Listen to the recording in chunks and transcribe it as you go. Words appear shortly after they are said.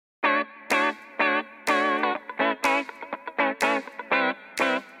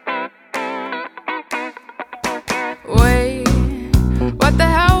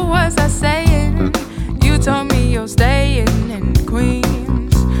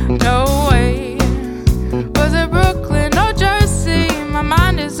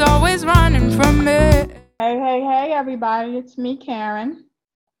everybody. It's me, Karen,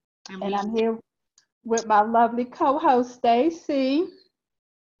 and I'm here with my lovely co-host, Stacy,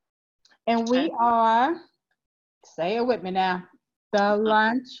 and we are, say it with me now, the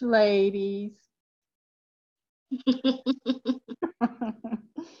Lunch Ladies.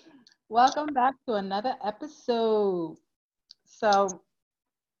 Welcome back to another episode. So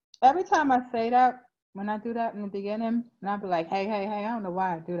every time I say that, when I do that in the beginning, and I'll be like, hey, I don't know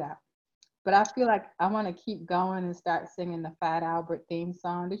why I do that. But I feel like I want to keep going and start singing the Fat Albert theme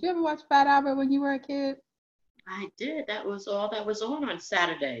song. Did you ever watch Fat Albert when you were a kid? I did. That was all that was on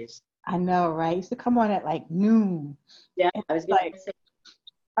Saturdays. I know, right? It used to come on at like noon. Yeah, And I was it's going like, to say.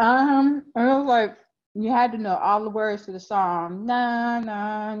 and it was like you had to know all the words to the song. Na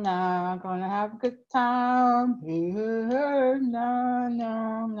na na, gonna have a good time. Na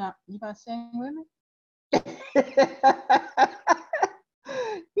na na. You gonna sing with me?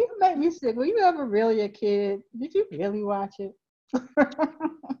 You make me sick. Were you ever really a kid? Did you really watch it? Good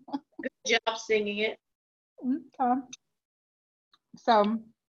job singing it. Okay. So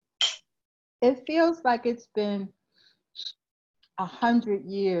it feels like it's been 100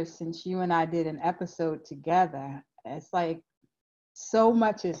 years since you and I did an episode together. It's like so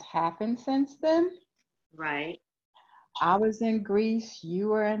much has happened since then. Right. I was in Greece, you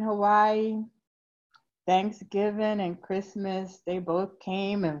were in Hawaii. Thanksgiving and Christmas, they both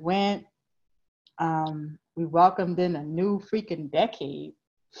came and went. We welcomed in a new freaking decade.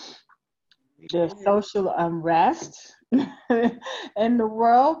 There's social unrest in the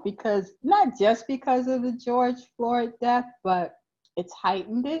world because not just because of the George Floyd death, but it's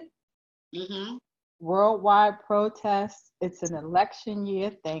heightened it. Mm-hmm. Worldwide protests. It's an election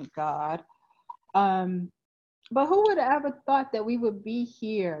year, thank God. But who would have ever thought that we would be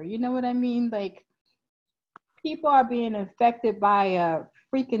here? You know what I mean? Like people are being infected by a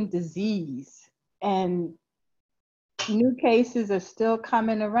freaking disease, and new cases are still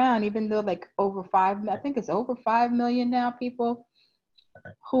coming around, even though like I think it's over 5 million now people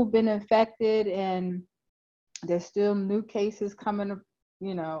who've been infected, and there's still new cases coming,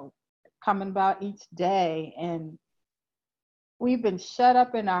 coming about each day. And we've been shut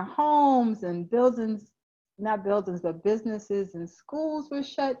up in our homes, and buildings, not buildings, but businesses and schools were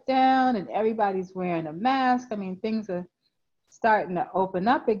shut down, and everybody's wearing a mask. I mean, things are starting to open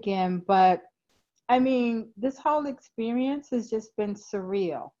up again, but I mean, this whole experience has just been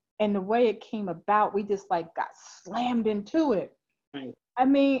surreal. And the way it came about, we just like got slammed into it. Right. I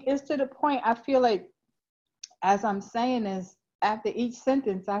mean, it's to the point I feel like as I'm saying this, after each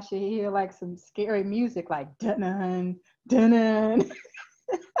sentence, I should hear like some scary music like dun dun dun.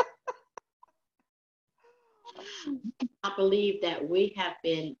 I believe that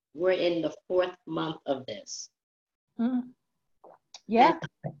we're in the 4th month of this. Yeah. And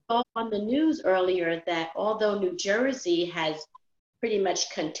I saw on the news earlier that although New Jersey has pretty much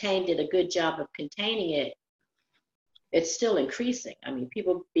contained it, a good job of containing it, it's still increasing. I mean,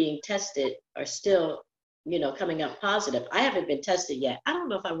 people being tested are still, coming up positive. I haven't been tested yet. I don't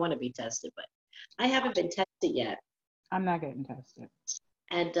know if I want to be tested, but I haven't been tested yet. I'm not getting tested.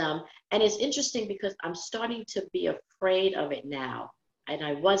 And it's interesting because I'm starting to be afraid of it now, and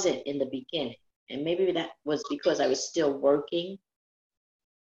I wasn't in the beginning. And maybe that was because I was still working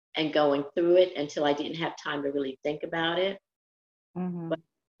and going through it until I didn't have time to really think about it. Mm-hmm. But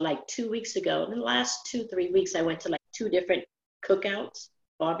like 2 weeks ago, in the last 2-3 weeks, I went to like 2 different cookouts,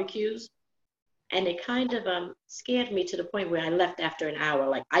 barbecues, and it kind of scared me to the point where I left after an hour.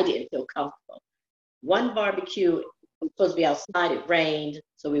 Like I didn't feel comfortable. One barbecue was supposed to be outside. It rained,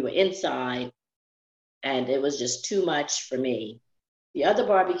 so we were inside, and it was just too much for me. The other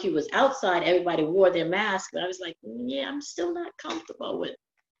barbecue was outside. Everybody wore their mask, but I was like, yeah, I'm still not comfortable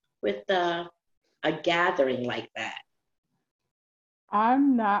with a gathering like that.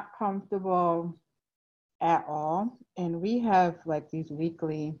 I'm not comfortable at all. And we have like these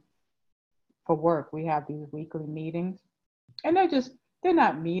weekly, for work, we have these weekly meetings. And they're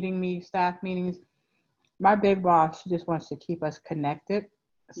not staff meetings. My big boss, she just wants to keep us connected.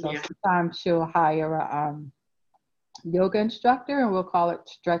 So Yeah. sometimes she'll hire a yoga instructor, and we'll call it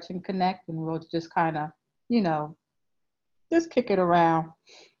Stretch and Connect. And we'll just kind of, you know, just kick it around.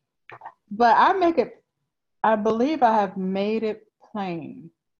 But I believe I have made it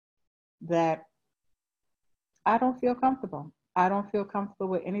plain that I don't feel comfortable. I don't feel comfortable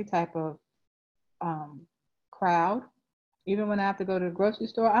with any type of crowd. Even when I have to go to the grocery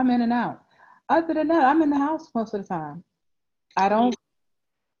store, I'm in and out. Other than that, I'm in the house most of the time. I don't,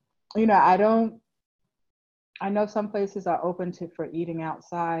 I don't, I know some places are open for eating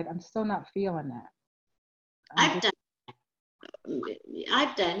outside. I'm still not feeling that. I've done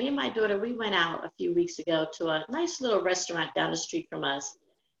I've done. Me and my daughter, we went out a few weeks ago to a nice little restaurant down the street from us,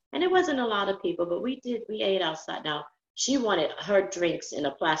 and it wasn't a lot of people, but we ate outside. Now she wanted her drinks in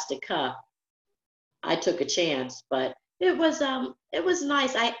a plastic cup. I took a chance, but it was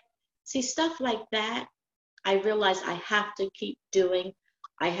nice. I see stuff like that. I realize I have to keep doing.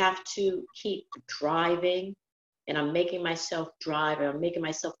 I have to keep driving, and I'm making myself drive, or I'm making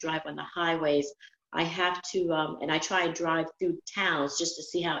myself drive on the highways. I have to, and I try and drive through towns just to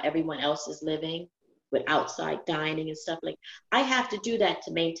see how everyone else is living with outside dining and stuff. Like, I have to do that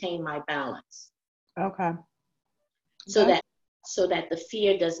to maintain my balance. Okay. So that the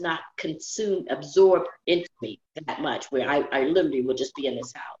fear does not absorb into me that much, where I literally will just be in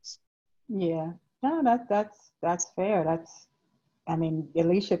this house. Yeah. No, that's fair. I mean, at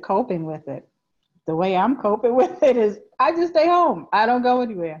least you're coping with it. The way I'm coping with it is I just stay home. I don't go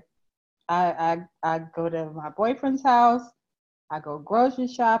anywhere. I go to my boyfriend's house. I go grocery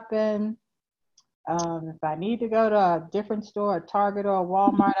shopping. If I need to go to a different store, a Target or a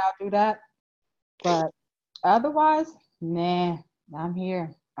Walmart, I'll do that. But otherwise, nah, I'm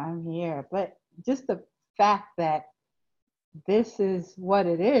here. I'm here. But just the fact that this is what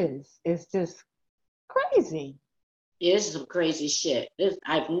it is just crazy. Yeah, this is some crazy shit.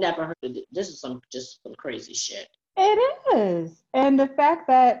 I've never heard of it. This is just some crazy shit. It is. And the fact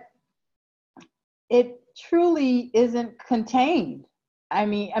that it truly isn't contained. I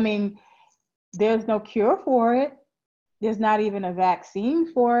mean, there's no cure for it. There's not even a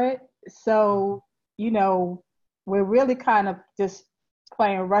vaccine for it. So, we're really kind of just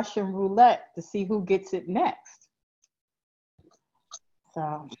playing Russian roulette to see who gets it next.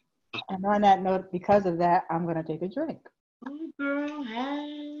 So, and on that note, because of that, I'm going to take a drink. Oh, girl,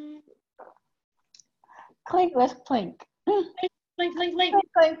 hey. Clink, let's clink. Clink, clink, clink, clink.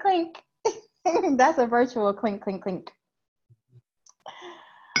 Clink, clink, clink. That's a virtual clink, clink, clink.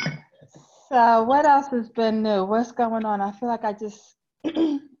 So what else has been new? What's going on? I feel like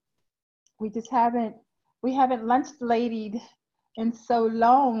we haven't lunch ladied in so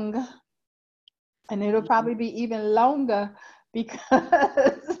long. And it'll probably be even longer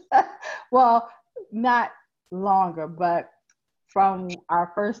because, well, not longer, but from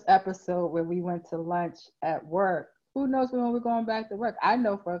our first episode where we went to lunch at work, who knows when we're going back to work? I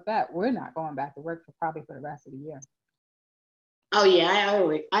know for a fact we're not going back to work for the rest of the year. Oh yeah,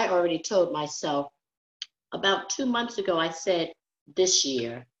 I already told myself about 2 months ago. I said this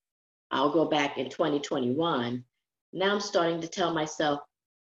year I'll go back in 2021. Now I'm starting to tell myself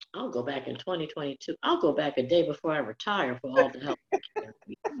I'll go back in 2022. I'll go back a day before I retire for all the help.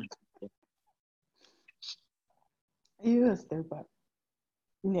 You stupid.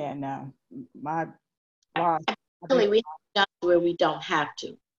 Yeah, no. My boss. Really, we have jobs where we don't have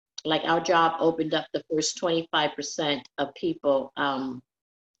to. Like our job opened up the first 25% of people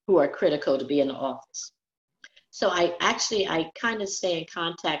who are critical to be in the office. So I kind of stay in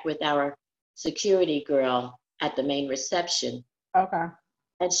contact with our security girl at the main reception. Okay.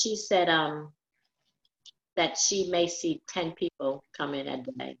 And she said that she may see 10 people come in a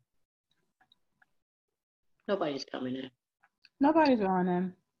day. Nobody's coming in. Nobody's on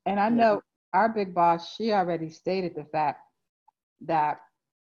in. And I know our big boss, she already stated the fact that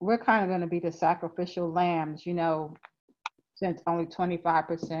we're kind of going to be the sacrificial lambs, since only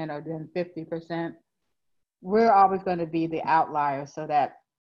 25% or then 50%. We're always going to be the outliers so that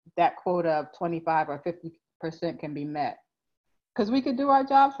quota of 25 or 50% can be met. Because we could do our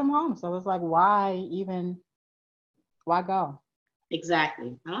jobs from home. So it's like, why go?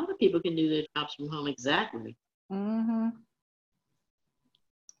 Exactly. A lot of people can do their jobs from home. Exactly. Mm-hmm.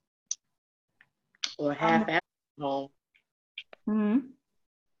 Or half-ass home. Mm-hmm.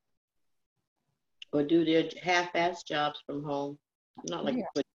 Or do their half-ass jobs from home. Not like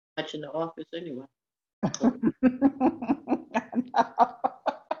put much in the office anyway.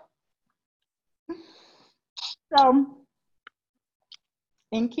 So,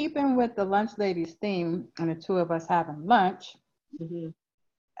 in keeping with the lunch ladies theme and the two of us having lunch,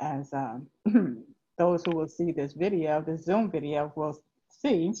 as those who will see this video, the Zoom video will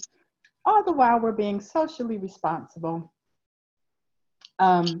see, all the while we're being socially responsible.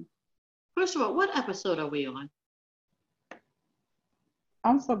 First of all, what episode are we on?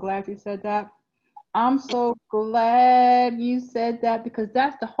 I'm so glad you said that. I'm so glad you said that because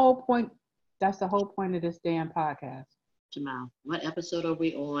that's the whole point. That's the whole point of this damn podcast. Jamal, what episode are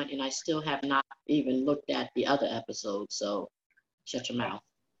we on? And I still have not even looked at the other episodes. So shut your mouth.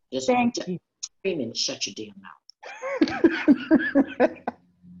 Just scream and shut your damn mouth.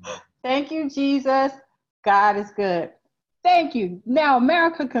 Thank you, Jesus. God is good. Thank you. Now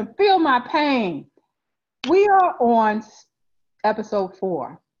America can feel my pain. We are on Episode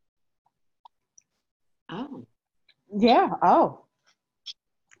 4. Oh, Yeah. Oh,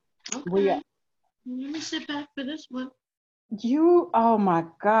 we. okay. Let me sit back for this one. Oh my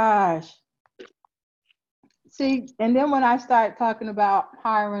gosh. See, and then when I start talking about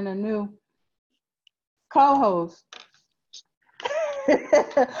hiring a new co-host,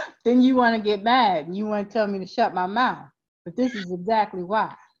 then you want to get mad. You want to tell me to shut my mouth. But this is exactly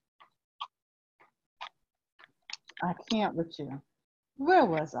why. I can't with you. Where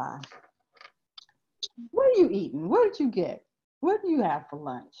was I? What are you eating? What did you get? What do you have for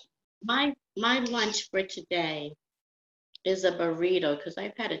lunch? My lunch for today is a burrito because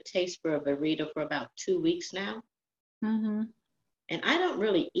I've had a taste for a burrito for about 2 weeks now. Mm-hmm. And I don't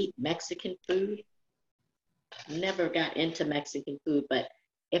really eat Mexican food. Never got into Mexican food, but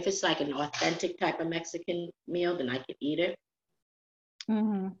if it's like an authentic type of Mexican meal, then I can eat it.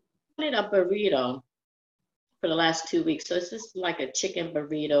 Mm-hmm. I wanted a burrito for the last 2 weeks. So it's just like a chicken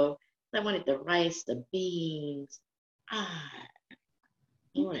burrito. I wanted the rice, the beans. I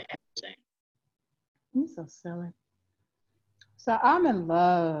wanted everything. You're so silly. So I'm in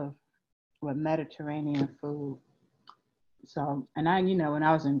love with Mediterranean food. So, and when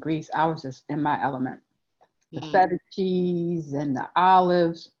I was in Greece, I was just in my element. The feta cheese and the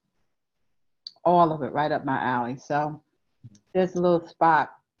olives, all of it right up my alley. So there's a little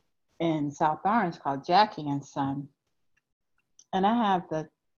spot in South Orange called Jackie and Son. And I have the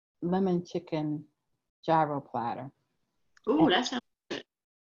lemon chicken gyro platter. Ooh, that sounds good.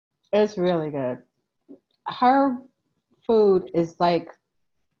 It's really good. Her food is like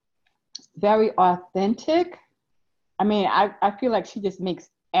very authentic. I mean, I feel like she just makes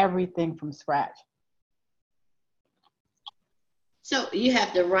everything from scratch. So you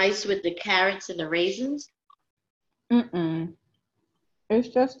have the rice with the carrots and the raisins? Mm-mm. It's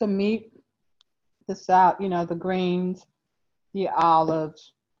just the meat, the salt, the greens, the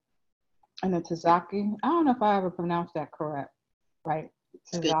olives, and the tzatziki. I don't know if I ever pronounced that correct. Right? It's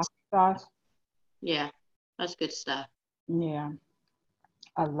good. Tzatziki sauce. Yeah, that's good stuff. Yeah,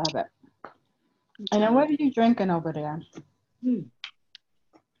 I love it. I'm And then telling what are you drinking over there? you.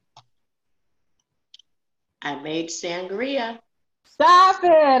 I made sangria. Stop it!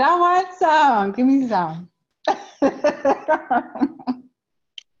 I want some. Give me some.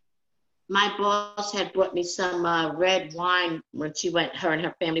 My boss had brought me some red wine when her and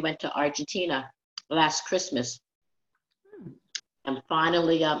her family went to Argentina last Christmas. And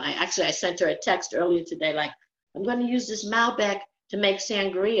finally, I sent her a text earlier today, like, I'm going to use this Malbec to make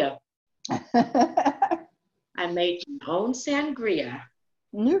sangria. I made my own sangria.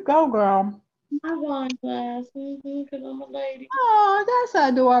 You go, girl. My wine glass, because I'm a lady. Oh, that's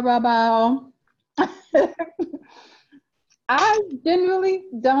adorable. I generally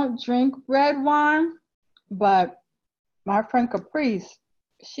don't drink red wine, but my friend Caprice,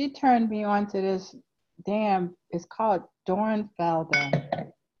 she turned me on to this it's called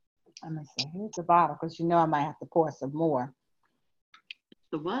Dornfelder. Let me see, here's the bottle, because I might have to pour some more.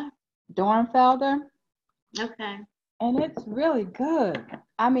 The what? Dornfelder. Okay. And it's really good.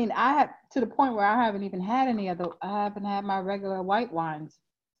 I mean, I have to the point where I haven't even had I haven't had my regular white wines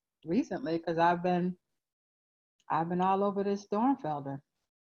recently because I've been all over this Dornfelder.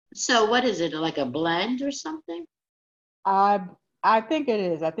 So what is it, like a blend or something? I I think it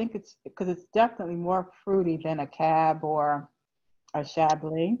is. I think it's because it's definitely more fruity than a Cab or a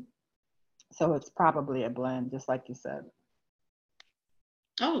Chablis. So it's probably a blend, just like you said.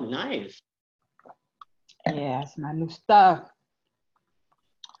 Oh, nice. Yeah, it's my new stuff.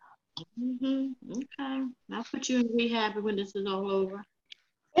 Okay. I'll put you in rehab when this is all over.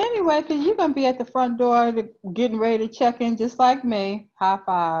 Anyway, because you're going to be at the front door getting ready to check in just like me. High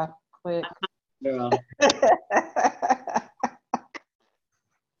five. Click. Girl.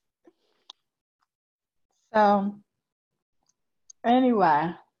 So,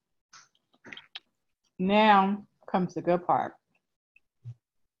 anyway, now comes the good part.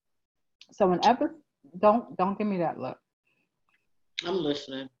 So whenever, don't give me that look. I'm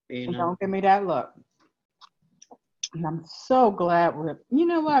listening. Don't give me that look. And I'm so glad you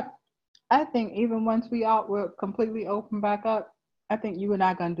know what? I think even once we're completely open back up, I think you and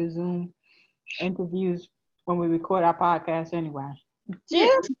I gonna do Zoom interviews when we record our podcast anyway. Yeah,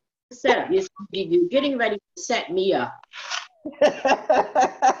 set up. You're getting ready to set me up.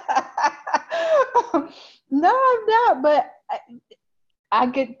 No, I'm not. But I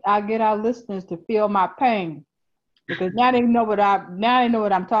get our listeners to feel my pain because now they know what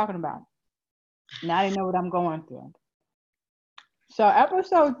I'm talking about. Now they know what I'm going through. So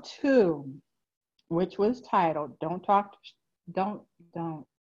episode 2, which was titled "Don't Talk," don't. No,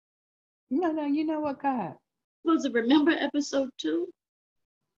 you know what? Go ahead. Was it remember episode 2?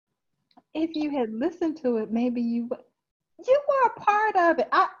 If you had listened to it, maybe you were a part of it.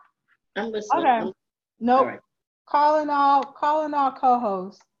 I'm listening. Okay. Nope. All right. Calling all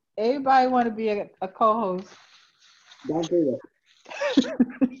co-hosts. Everybody want to be a co-host. Don't do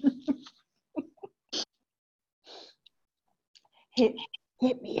it.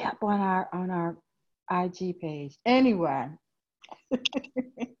 hit me up on our IG page. Anyway.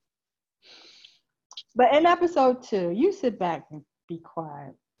 But in episode 2, you sit back and be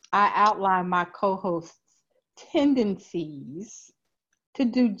quiet. I outline my co-host's tendencies to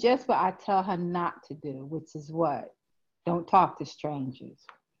do just what I tell her not to do, which is what? Don't talk to strangers.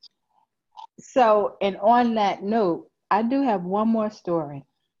 So, and on that note, I do have one more story.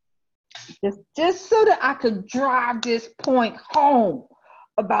 Just so that I could drive this point home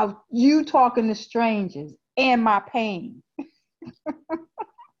about you talking to strangers and my pain.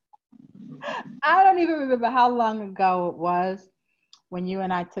 I don't even remember how long ago it was when you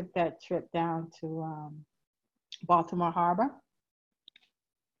and I took that trip down to Baltimore Harbor.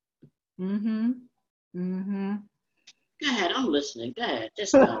 Mm-hmm. Mm-hmm. Go ahead, I'm listening. Go ahead,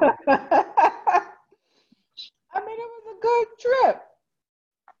 just go. I mean, it was a good trip.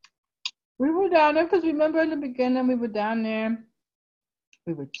 We were down there because remember in the beginning we were down there.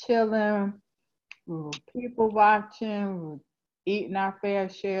 We were chilling. We were people watching. We were eating our fair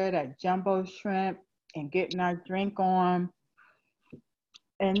share of that jumbo shrimp and getting our drink on.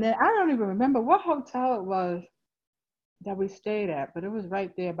 And then I don't even remember what hotel it was that we stayed at, but it was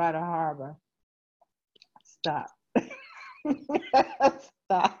right there by the harbor. Stop.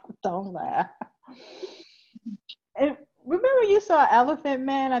 Stop. Don't laugh. And remember you saw Elephant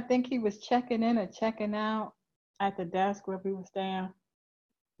Man? I think he was checking in or checking out at the desk where we were staying.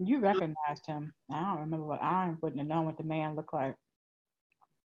 You recognized him. I don't remember I wouldn't have known what the man looked like.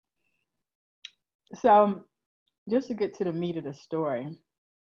 So just to get to the meat of the story,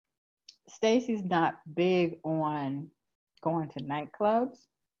 Stacy's not big on going to nightclubs,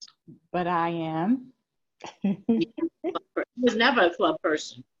 but I am. He was never a club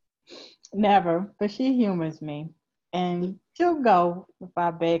person. Never, but she humors me. And she'll go if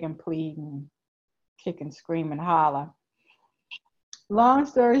I beg and plead and kick and scream and holler. Long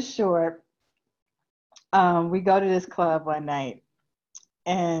story short, we go to this club one night.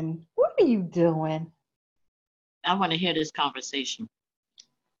 And what are you doing? I want to hear this conversation.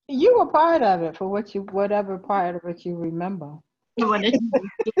 You were part of it for whatever part of it you remember.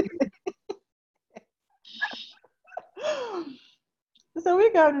 So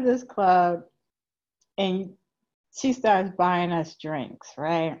we go to this club and she starts buying us drinks,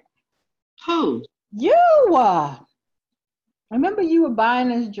 right? Who? You! I remember you were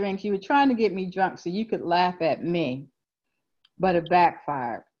buying us drinks. You were trying to get me drunk so you could laugh at me, but it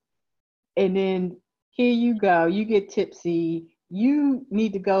backfired. And then here you go. You get tipsy. You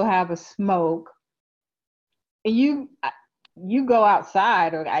need to go have a smoke. And you go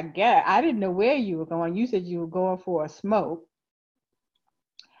outside, or I guess I didn't know where you were going. You said you were going for a smoke.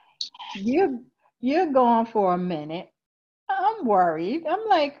 You're gone for a minute. I'm worried. I'm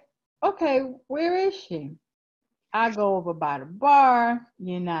like, okay, where is she? I go over by the bar.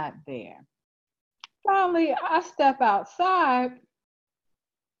 You're not there. Finally, I step outside,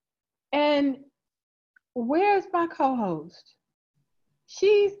 and where's my co-host?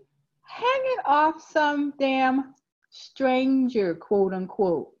 She's hanging off some damn stranger, quote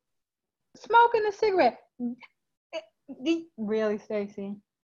unquote, smoking a cigarette. Really, Stacey?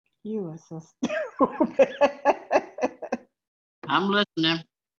 You are so stupid. I'm listening.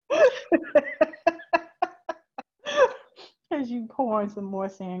 Because you pouring some more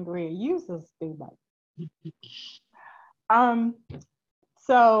sangria. You so stupid.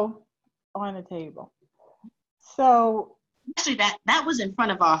 So on the table. So Actually, that was in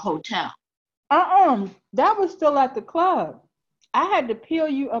front of our hotel. That was still at the club. I had to peel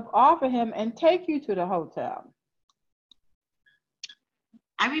you up off of him and take you to the hotel.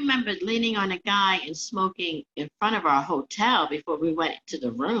 I remember leaning on a guy and smoking in front of our hotel before we went to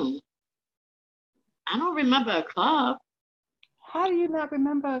the room. I don't remember a club. How do you not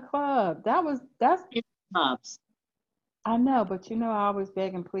remember a club? That's It's clubs. I know, but you know I always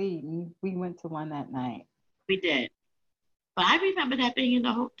beg and plead, and we went to one that night. We did. But I remember that being in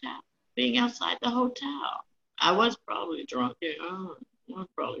the hotel, being outside the hotel. I was probably drunk. Yeah,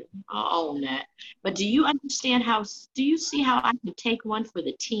 I'll own that. But do you understand do you see how I can take one for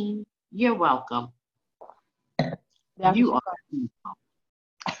the team? You're welcome. You are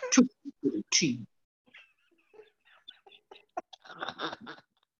two for the team.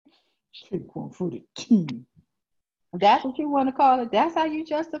 Take one for the team. That's what you want to call it? That's how you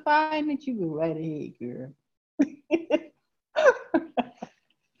justifying it? You go right ahead, girl.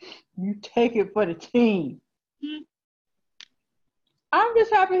 You take it for the team. Hmm. I'm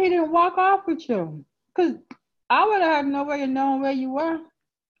just happy he didn't walk off with you. Because I would have had no way of knowing where you were.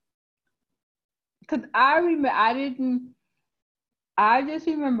 Because I just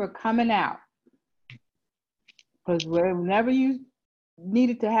remember coming out. Because whenever you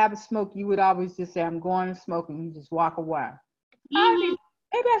needed to have a smoke, you would always just say, I'm going to smoke, and you just walk away. Mm-hmm.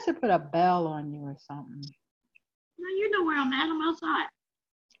 Maybe I should put a bell on you or something. Now you know where I'm at. I'm outside.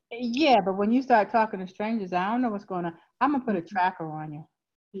 Yeah, but when you start talking to strangers, I don't know what's going on. I'm going to put a tracker on you.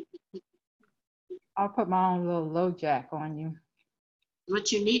 I'll put my own little low jack on you.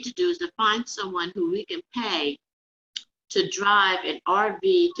 What you need to do is to find someone who we can pay to drive an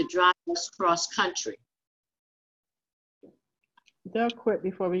RV to drive us cross country. They'll quit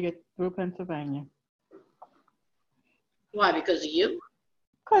before we get through Pennsylvania. Why? Because of you?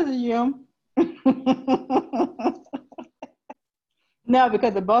 Because of you. No,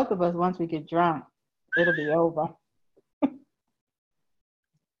 because of both of us, once we get drunk, it'll be over.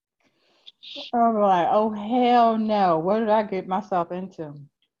 I'm like, oh, hell no. What did I get myself into?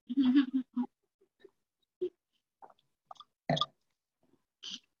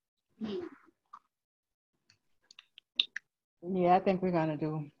 Yeah, I think we're going to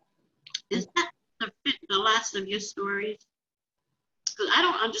do. Is that the last of your stories? Because I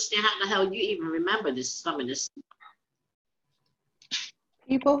don't understand how the hell you even remember some of this.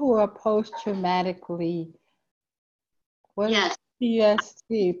 People who are post-traumatically, Yes.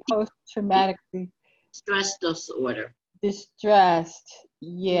 PTSD, post-traumatically Stress disorder. distressed.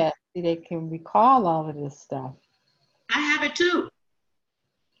 Yes, they can recall all of this stuff. I have it too.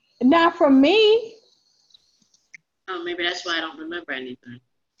 Not from me. Oh, maybe that's why I don't remember anything.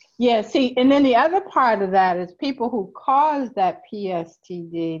 Yeah, see, and then the other part of that is people who cause that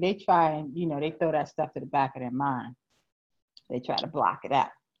PSTD, they try and, they throw that stuff to the back of their mind. They try to block it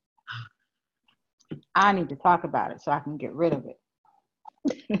out. I need to talk about it so I can get rid of it.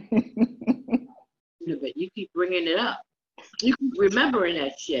 But you keep bringing it up. You keep remembering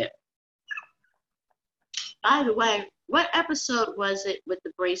that shit. By the way, what episode was it with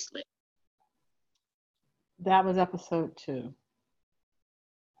the bracelet? That was episode 2.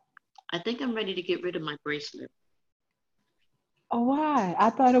 I think I'm ready to get rid of my bracelet. Oh, why? I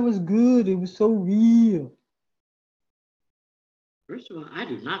thought it was good. It was so real. First of all, I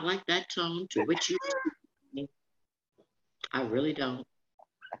do not like that tone to which you. I really don't.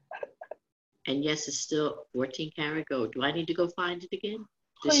 And yes, it's still 14 karat gold. Do I need to go find it again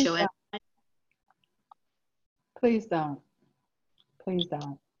to Please show don't. everybody? Please don't. Please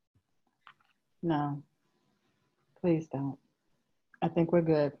don't. No. Please don't. I think we're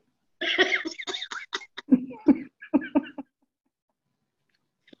good.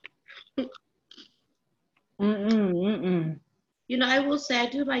 You know, I will say I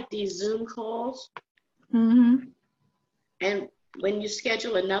do like these Zoom calls. Mm-hmm. And when you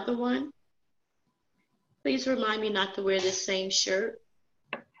schedule another one, please remind me not to wear this same shirt.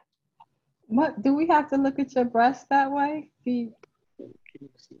 What, do we have to look at your breast that way? Please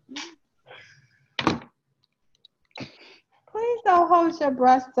don't hold your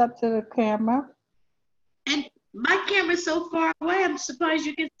breasts up to the camera. And my camera's so far away, I'm surprised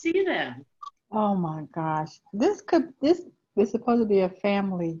you can see them. Oh my gosh. This is supposed to be a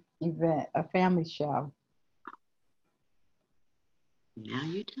family event, a family show. Now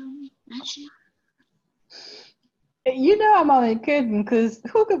you tell me that shit. You know I'm only kidding, because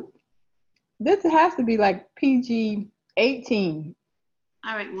this has to be like PG-18.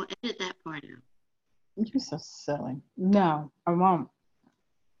 All right, well, edit that part out. You're so silly. No, I won't.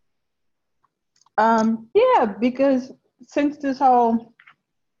 Yeah, because since this whole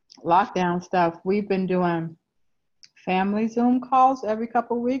lockdown stuff, we've been doing family Zoom calls every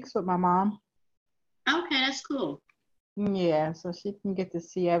couple of weeks with my mom. Okay, that's cool. Yeah, so she can get to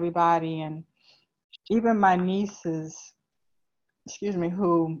see everybody, and even my nieces,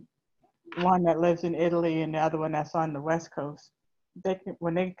 who one that lives in Italy and the other one that's on the West Coast,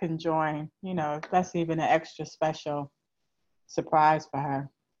 when they can join, that's even an extra special surprise for her.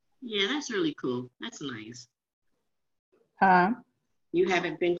 Yeah, that's really cool. That's nice. Huh? You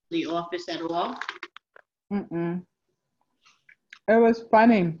haven't been to the office at all? Mm-mm. It was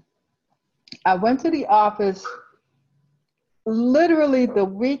funny. I went to the office literally the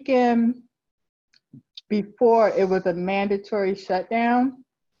weekend before it was a mandatory shutdown,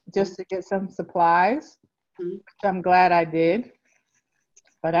 just to get some supplies, which I'm glad I did.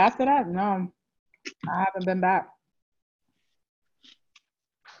 But after that, no, I haven't been back.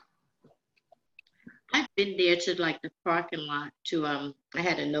 I've been there to like the parking lot to I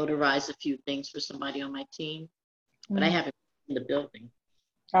had to notarize a few things for somebody on my team, but I Mm. haven't been in the building.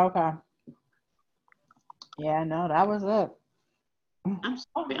 Okay. Yeah, no, that was it. I'm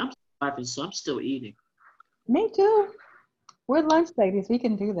sorry, I'm starving, so I'm still eating. Me too. We're lunch ladies. We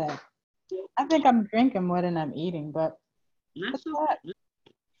can do that. I think I'm drinking more than I'm eating, but That's what's so that?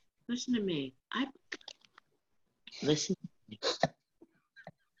 listen to me. Listen.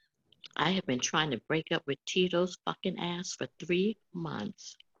 I have been trying to break up with Tito's fucking ass for 3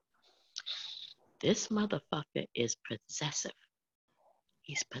 months. This motherfucker is possessive.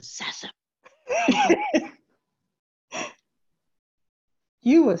 He's possessive.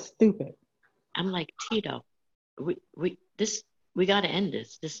 You were stupid. I'm like, Tito, we gotta end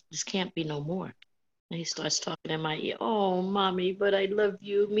this. This can't be no more. And he starts talking in my ear, oh mommy, but I love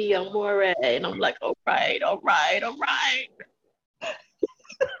you, mi amore. And I'm like, all right, all right, all right.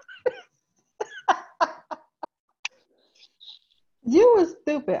 You were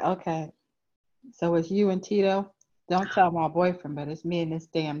stupid. Okay. So it's you and Tito. Don't tell my boyfriend, but it's me and this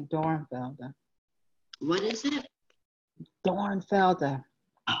damn Dornfelder. What is it? Dornfelder.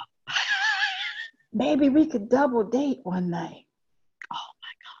 Oh, Maybe we could double date one night. oh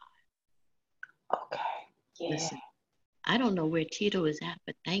my Okay. God. Yeah. Listen, I don't know where Tito is at,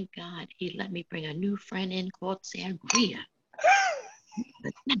 but thank God he let me bring a new friend in called Sangria.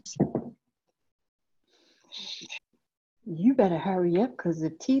 You better hurry up, because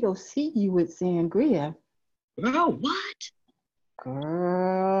if Tito see you with sangria, Girl, what?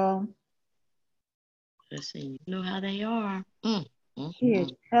 girl, Listen, you know how they are. here,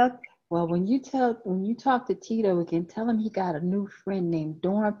 well, when you talk to Tito again, tell him he got a new friend named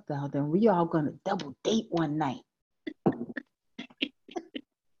Dornfeld, and we all gonna double date one night.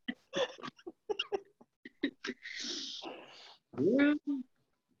 Girl.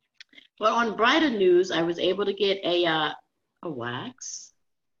 Well, on brighter news, I was able to get a wax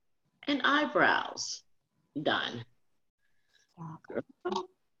and eyebrows done. Girl,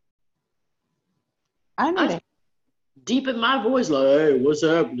 I need I a deep in my voice, like, hey, what's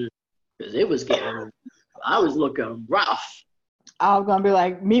happening? Because it was getting, I was looking rough. I was gonna be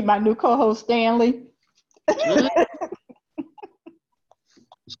like, meet my new co-host Stanley. Mm,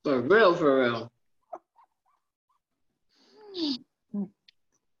 for real, for real.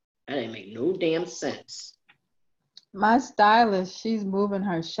 That didn't make no damn sense. My stylist, she's moving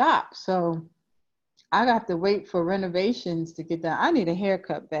her shop, so I got to wait for renovations to get done. I need a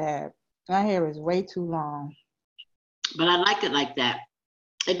haircut bad. My hair is way too long. But I like it like that.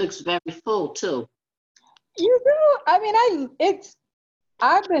 It looks very full too. You do? I mean,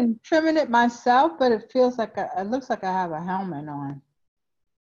 I've been trimming it myself, but it feels like it looks like I have a helmet on.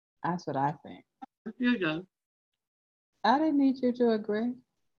 That's what I think. You know. I didn't need you to agree.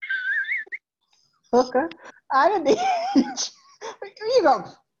 Hooker. I didn't need you. You go.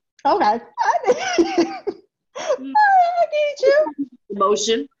 Okay. I need you.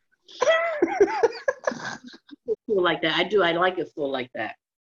 Emotion. Full like that. I do. I like it full like that.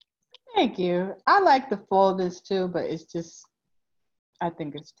 Thank you. I like the fullness too, but it's just, I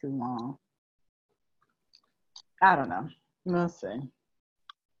think it's too long. I don't know. We'll see.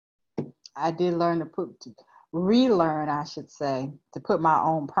 I did relearn, I should say, to put my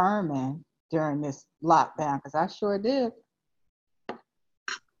own perm in during this lockdown, because I sure did.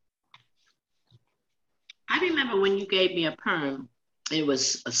 I remember when you gave me a perm, it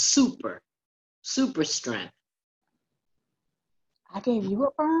was a super strength. I gave you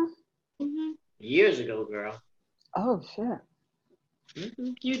a perm? Years ago, girl. Oh, shit.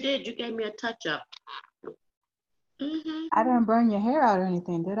 You did. You gave me a touch up. I didn't burn your hair out or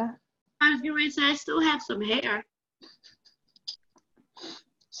anything, did I? I was getting ready to say I still have some hair.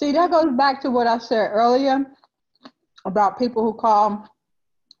 See, that goes back to what I said earlier about people who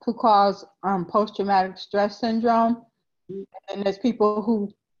cause post-traumatic stress syndrome, and there's people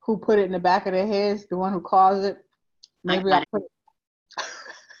who put it in the back of their heads, the one who caused it. Maybe I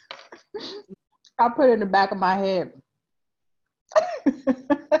put it in the back of my head.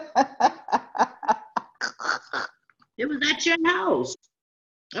 It was at your house.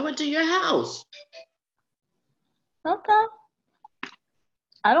 I went to your house. Okay.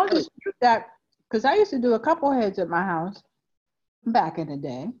 I don't dispute that, because I used to do a couple heads at my house back in the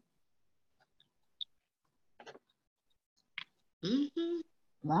day. As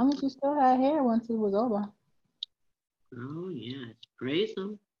long as you still had hair once it was over. Oh, yes. Praise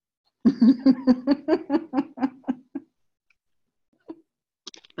him.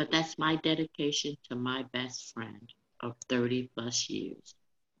 But that's my dedication to my best friend of 30 plus years.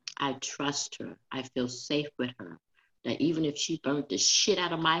 I trust her. I feel safe with her. that even if she burnt the shit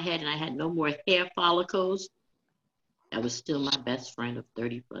out of my head and I had no more hair follicles, that was still my best friend of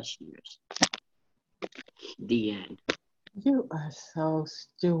 30 plus years. The end. You are so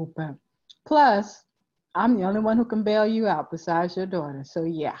stupid. Plus, I'm the only one who can bail you out besides your daughter. So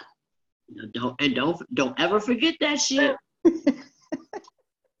yeah. Don't ever forget that shit.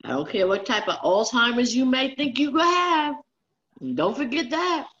 I don't care what type of Alzheimer's you may think you could have. Don't forget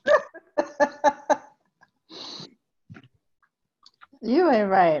that. You ain't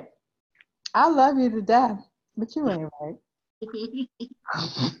right. I love you to death, but you ain't right.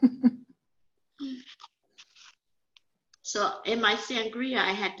 So in my sangria,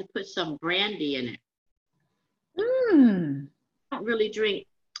 I had to put some brandy in it. Mm. I don't really drink.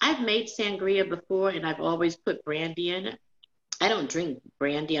 I've made sangria before, and I've always put brandy in it. I don't drink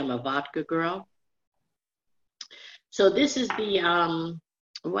brandy. I'm a vodka girl. So this is the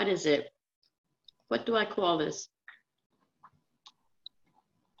what is it? What do I call this?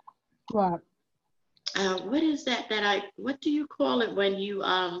 What? What is that what do you call it when you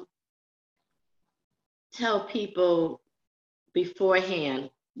tell people beforehand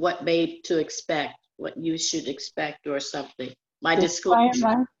what to expect, what you should expect or something? My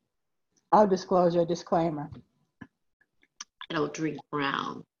disclosure. Oh, disclaimer. I don't drink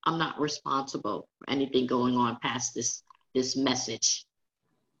brown. I'm not responsible for anything going on past this message.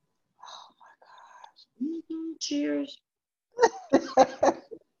 Oh my gosh. Cheers.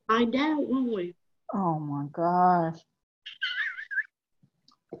 Find out, won't we? Oh my gosh.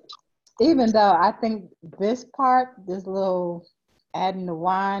 Even though I think this little adding the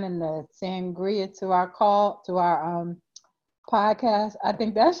wine and the sangria to our podcast, I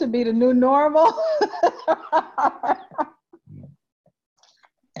think that should be the new normal.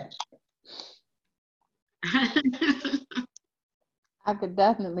 I could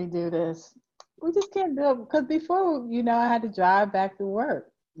definitely do this. We just can't do it because before, I had to drive back to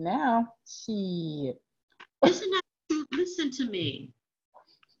work. Now, shit. Isn't that true? Listen to me.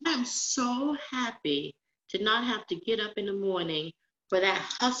 I'm so happy to not have to get up in the morning for that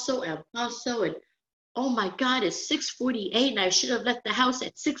hustle and bustle and oh my God, it's 6:48 and I should have left the house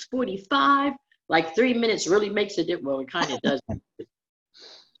at 6:45. Like 3 minutes really makes a difference. Well, it kind of does. I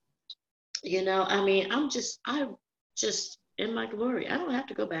mean, I'm just in my glory. I don't have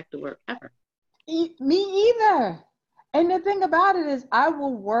to go back to work ever. Me either. And the thing about it is I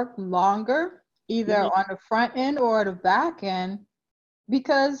will work longer either on the front end or the back end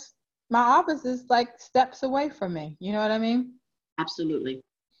because my office is like steps away from me. You know what I mean? Absolutely.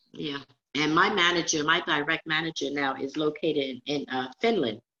 Yeah. And my direct manager now is located in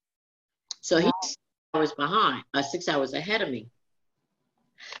Finland. So he's 6 hours behind, 6 hours ahead of me.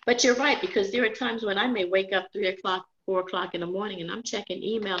 But you're right, because there are times when I may wake up 3 o'clock, 4 o'clock in the morning and I'm checking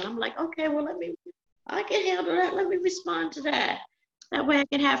email and I'm like, okay, well, I can handle that. Let me respond to that. That way I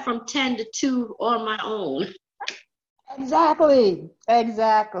can have from 10 to 2 on my own. Exactly.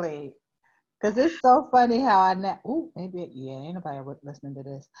 Because it's so funny how ain't nobody listening to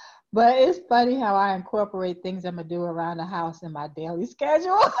this. But it's funny how I incorporate things I'm going to do around the house in my daily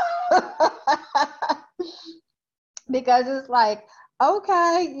schedule. Because it's like,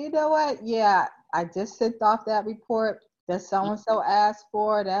 okay, you know what? Yeah, I just sent off that report that so-and-so asked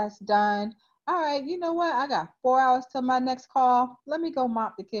for. That's done. All right, you know what? I got 4 hours till my next call. Let me go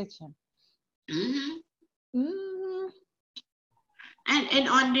mop the kitchen.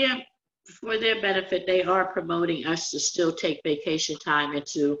 And for their benefit, they are promoting us to still take vacation time and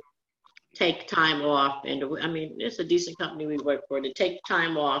to take time off. And I mean, it's a decent company we work for, to take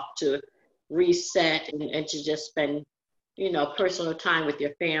time off to reset and to just spend, personal time with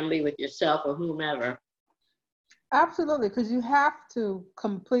your family, with yourself or whomever. Absolutely, because you have to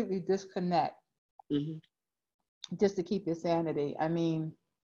completely disconnect just to keep your sanity. I mean,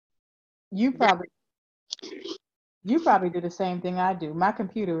 you probably do the same thing I do. My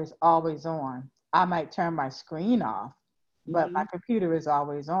computer is always on. I might turn my screen off, but my computer is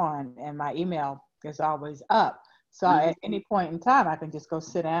always on and my email is always up. So at any point in time, I can just go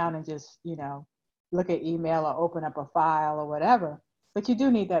sit down and just, look at email or open up a file or whatever. But you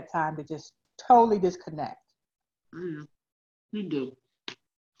do need that time to just totally disconnect. You do.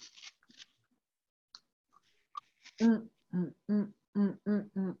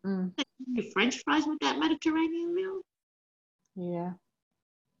 French fries with that Mediterranean meal? Yeah.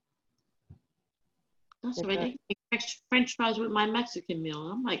 That's right. They make French fries with my Mexican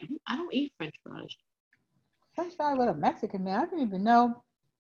meal. I'm like, I don't eat French fries. French fries with a Mexican meal? I didn't even know.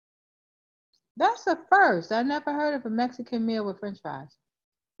 That's a first. I never heard of a Mexican meal with French fries.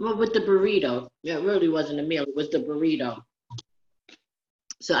 Well, with the burrito. It really wasn't a meal. It was the burrito.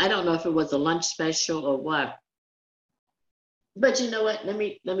 So I don't know if it was a lunch special or what. But you know what? Let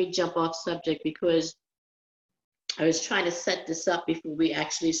me jump off subject because I was trying to set this up before we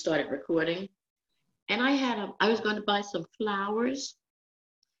actually started recording. And I was going to buy some flowers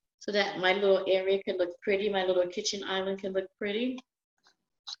so that my little area can look pretty, my little kitchen island can look pretty.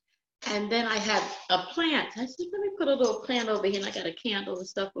 And then I had a plant. I said, let me put a little plant over here. And I got a candle and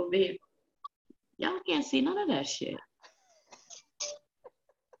stuff over here. Y'all can't see none of that shit.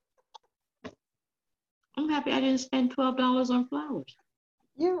 I'm happy I didn't spend $12 on flowers.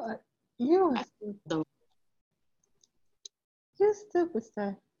 You are, you are stupid. So You stupid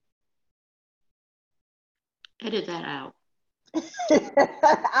stuff. edit that out.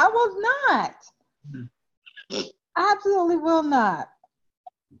 I will not. Absolutely will not.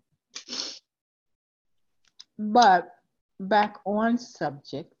 But back on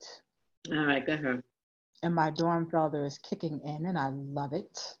subject, All right, go ahead. and my Dornfelder is kicking in, and I love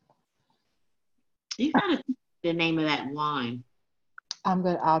it. You gotta think the name of that wine.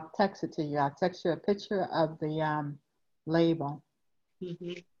 I'll text it to you. I'll text you a picture of the label.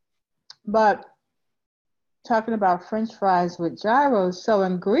 Mm-hmm. But talking about French fries with gyros, so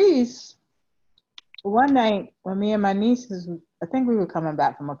in Greece, one night when me and my nieces, I think we were coming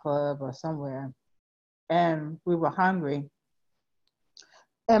back from a club or somewhere, and we were hungry.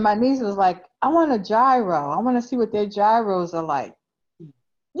 And my niece was like, I want a gyro. I want to see what their gyros are like.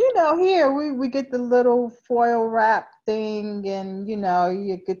 You know, here we get the little foil wrap thing and, you know,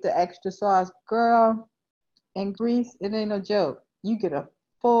 you get the extra sauce. Girl, in Greece, it ain't no joke. You get a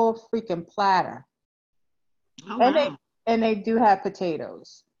full freaking platter. Oh And wow. they do have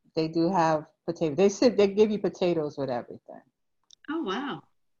potatoes. They do have potatoes. They give you potatoes with everything. Oh wow.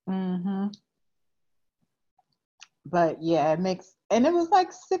 Mm-hmm. But yeah, and it was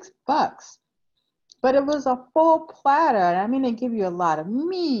like $6. But it was a full platter. I mean, they give you a lot of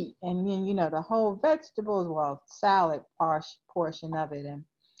meat and then, you know, the whole vegetables, well, salad portion of it. And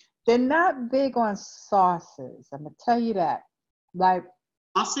they're not big on sauces. I'm going to tell you that. Like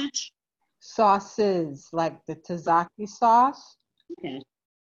Sausage? sauces, like the tzatziki sauce, Okay.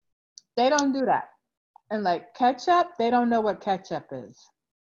 they don't do that. And like ketchup, they don't know what ketchup is.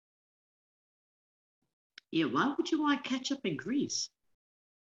 Yeah, why would you want ketchup in Greece?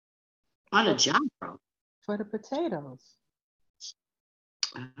 On a gyro. For the potatoes.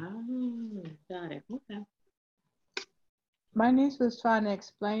 Oh, got it. Okay. My niece was trying to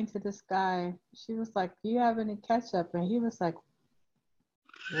explain to this guy, she was like, do you have any ketchup? And he was like,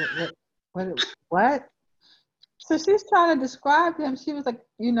 what? So she's trying to describe him. She was like,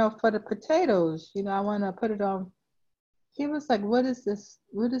 you know, for the potatoes, you know, I want to put it on. He was like, what is this?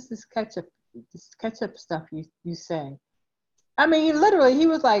 What is this ketchup stuff you say? I mean, he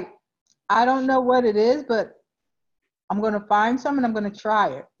was like, I don't know what it is, but I'm going to find some and I'm going to try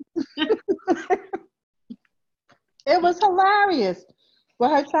it. It was hilarious.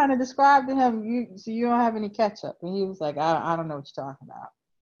 But her trying to describe to him, you don't have any ketchup. And he was like, I don't know what you're talking about.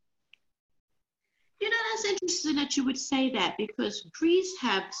 You know, that's interesting that you would say that because Greece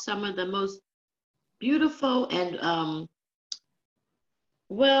have some of the most beautiful and I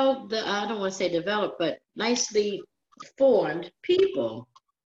don't want to say developed, but nicely formed people.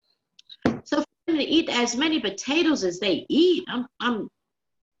 So for them to eat as many potatoes as they eat, I'm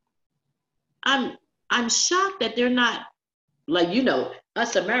shocked that they're not like, you know,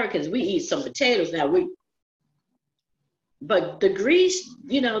 us Americans, we eat some potatoes now. But the Greece,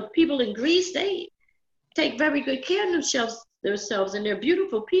 you know, people in Greece, they take very good care of themselves, and they're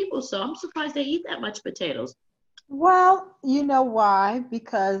beautiful people. So I'm surprised they eat that much potatoes. Well, you know why?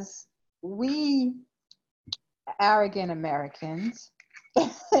 Because we arrogant Americans,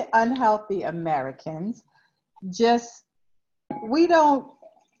 unhealthy Americans, just we don't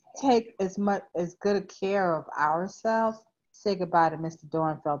take as good a care of ourselves. Say goodbye to Mr.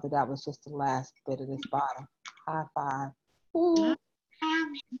 Dornfelder. That was just the last bit of this bottle. High five. Ooh.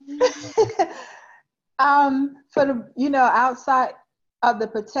 For the outside of the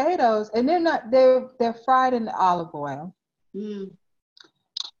potatoes, and they're fried in olive oil. Mm.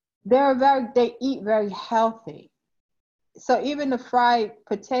 They eat very healthy. So even the fried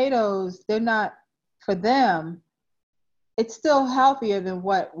potatoes, they're not, for them, it's still healthier than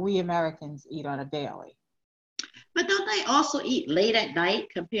what we Americans eat on a daily. But don't they also eat late at night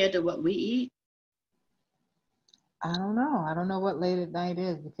compared to what we eat? I don't know. I don't know what late at night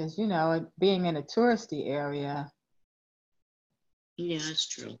is because, being in a touristy area, Yeah, that's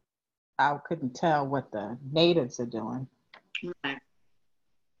true. I couldn't tell what the natives are doing. Right.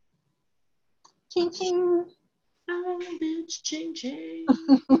 Ching ching. Oh, bitch, ching ching.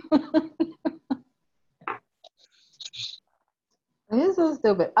 It is so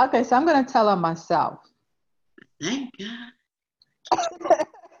stupid. Okay, so I'm going to tell on myself. Thank God.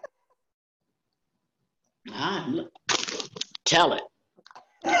 Tell it.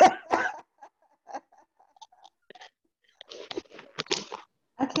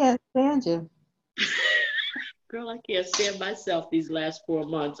 I can't stand you. Girl, I can't stand myself these last 4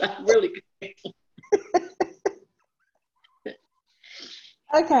 months. I really can't.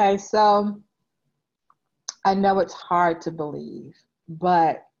 Okay, so I know it's hard to believe,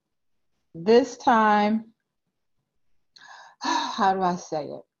 but this time, how do I say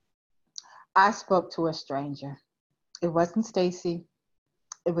it? I spoke to a stranger. It wasn't Stacy.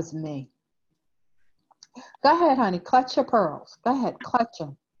 It was me. Go ahead, honey. Clutch your pearls. Go ahead. Clutch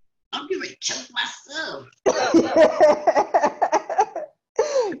them. I'm getting ready to choke myself.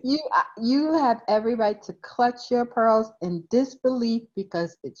 You have every right to clutch your pearls in disbelief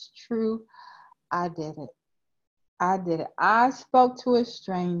because it's true. I did it. I did it. I spoke to a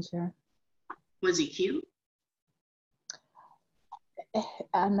stranger. Was he cute?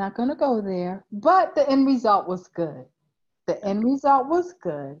 I'm not going to go there, but the end result was good. The end result was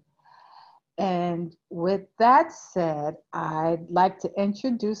good. And with that said, I'd like to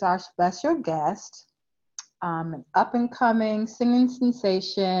introduce our special guest, an up and coming singing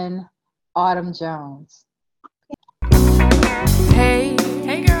sensation, Autumn Jones. Hey,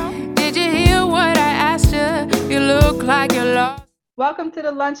 hey girl, did you hear what I asked you? You look like you're lost. Welcome to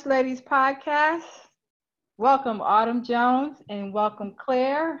the Lunch Ladies podcast. Welcome Autumn Jones and welcome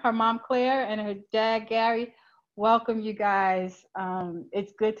Claire, her mom Claire and her dad Gary. Welcome you guys.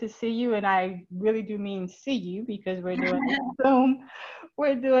 It's good to see you, and I really do mean see you because we're doing a Zoom.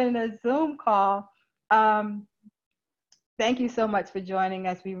 We're doing a Zoom call. Thank you so much for joining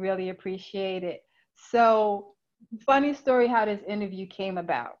us. We really appreciate it. So, funny story how this interview came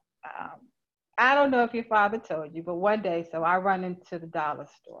about. I don't know if your father told you, but one day, so I run into the dollar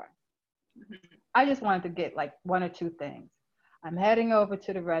store. I just wanted to get like one or two things. I'm heading over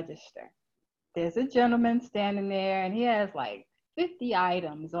to the register. There's a gentleman standing there, and he has like 50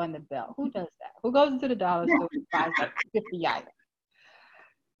 items on the belt. Who does that? Who goes into the dollar store and buys like 50 items?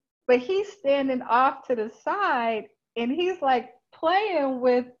 But he's standing off to the side, and he's like playing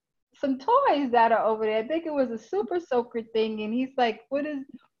with some toys that are over there. I think it was a super soaker thing, and he's like, what is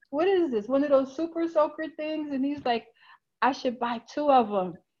this? One of those super soaker things? And he's like, I should buy 2 of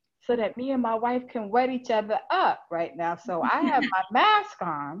them so that me and my wife can wet each other up right now. So I have my mask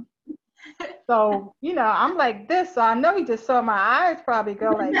on. So, I'm like this. So I know he just saw my eyes probably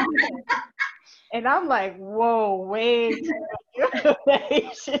go like this. And I'm like, whoa, way too much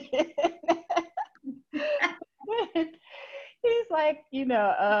information. He's like,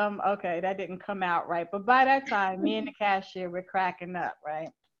 okay, that didn't come out right. But by that time, me and the cashier were cracking up, right?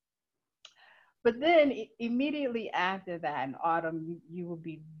 But then immediately after that, in Autumn, you will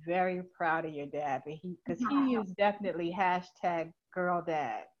be very proud of your dad, because he is definitely hashtag girl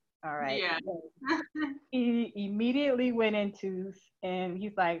dad. All right. Yeah. He immediately went into, and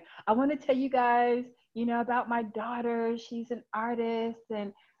he's like, I want to tell you guys, about my daughter. She's an artist,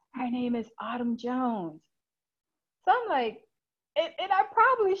 and her name is Autumn Jones. So I'm like, and I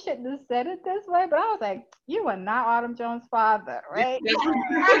probably shouldn't have said it this way, but I was like, you are not Autumn Jones' father, right? He was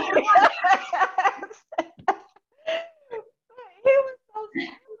so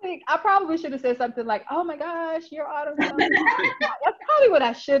silly. I probably should have said something like, oh my gosh, you're Autumn Jones. That's probably what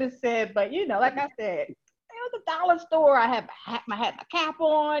I should have said, but like I said, it was a dollar store. I had my cap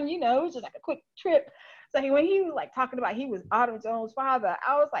on, it was just like a quick trip. So when he was like talking about he was Autumn Jones' father,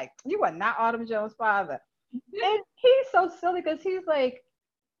 I was like, you are not Autumn Jones' father. And he's so silly because he's like,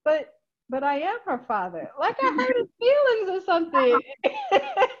 but I am her father. Like I hurt his feelings or something.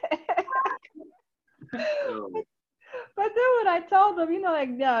 But then when I told him,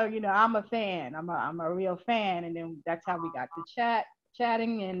 no, I'm a fan. I'm a real fan. And then that's how we got to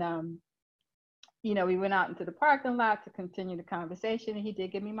chatting. And, we went out into the parking lot to continue the conversation. And he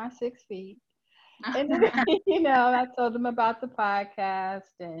did give me my 6 feet. And then, I told him about the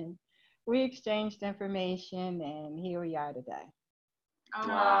podcast, and we exchanged information, and here we are today. Oh,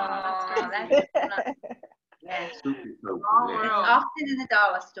 Wow. that's Yes. Super soakers. Oh, Yeah. Often in the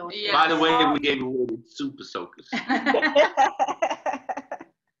dollar store. Yeah. By the way, we gave away the super soakers.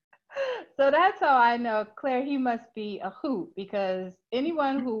 So that's how I know Claire, he must be a hoot, because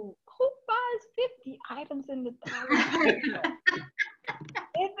anyone who buys 50 items in the dollar store,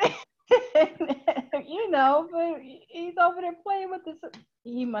 but he's over there playing with this.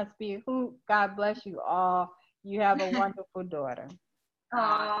 He must be a hoot. God bless you all. You have a wonderful daughter.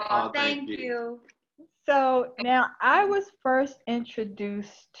 Oh, thank you. So now I was first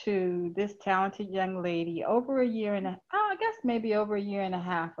introduced to this talented young lady over a year and I guess maybe over a year and a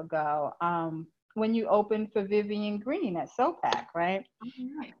half ago. when you opened for Vivian Green at SoPac, right?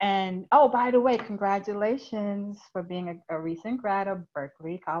 Right. And oh, by the way, congratulations for being a recent grad of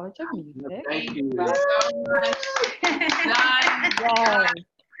Berklee College of Music. Thank you. So much. Done.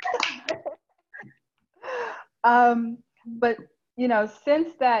 Yes. But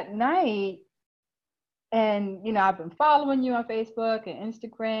since that night, and I've been following you on Facebook and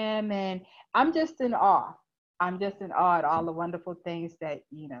Instagram, and I'm just in awe. I'm just in awe at all the wonderful things that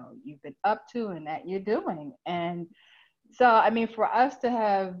you've been up to and that you're doing. And so, I mean, for us to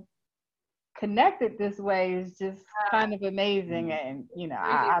have connected this way is just kind of amazing. And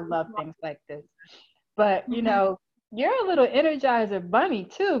I love things like this. But you're a little Energizer bunny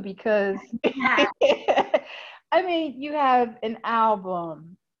too, because I mean, you have an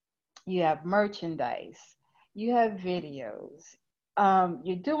album, you have merchandise, you have videos,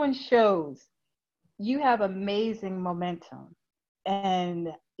 you're doing shows, you have amazing momentum.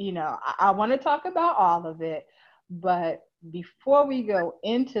 And I want to talk about all of it, but before we go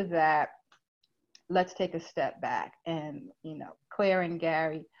into that, let's take a step back. And Claire and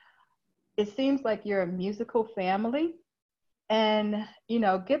Gary, it seems like you're a musical family. And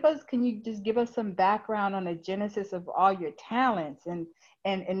can you just give us some background on the genesis of all your talents, and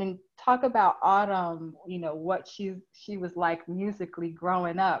then talk about Autumn, what she was like musically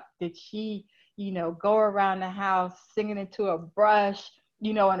growing up. Did she go around the house singing into a brush,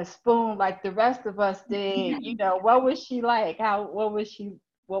 on a spoon like the rest of us did? What was she like? What was she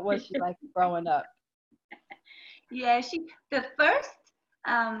like growing up? Yeah, the first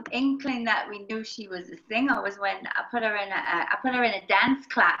inkling that we knew she was a singer was when I put her in a dance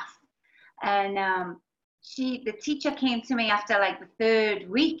class, and the teacher came to me after like the third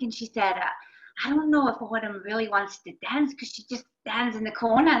week, and she said, I don't know if Autumn really wants to dance, because she just stands in the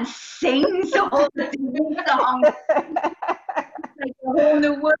corner and sings all the songs. Like a whole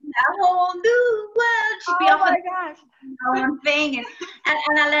new world, a whole new world. She'd be Oh off my on gosh. her own thing,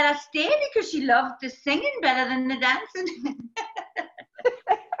 and I let her stay because she loved the singing better than the dancing.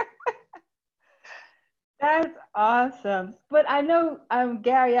 That's awesome. But I know,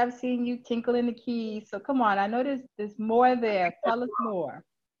 Gary, I've seen you tinkling the keys. So come on, I know there's more there. Tell us more.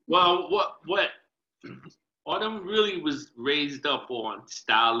 Well, what Autumn really was raised up on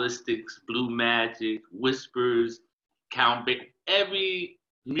stylistics, blue magic, whispers, count every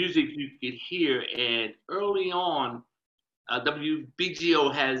music you could hear. And early on,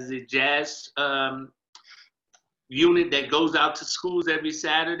 WBGO has a jazz unit that goes out to schools every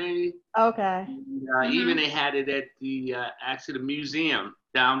Saturday. Okay. Even they had it at the actually the museum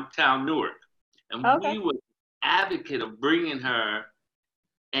downtown Newark, and Okay. we were advocate of bringing her,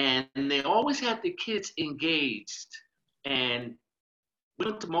 and they always had the kids engaged, and we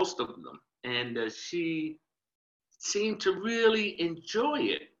went to most of them, and she seemed to really enjoy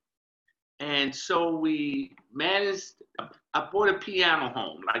it, and so we managed. I bought a piano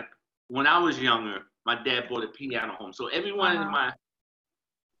home. Like when I was younger, my dad bought a piano home, so everyone in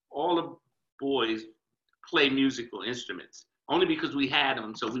all the boys play musical instruments, only because we had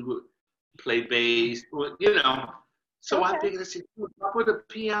them, so we would play bass, So I figured, I said, if I put a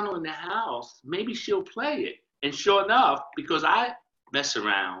piano in the house, maybe she'll play it. And sure enough, because I mess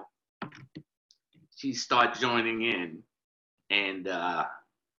around, she started joining in. And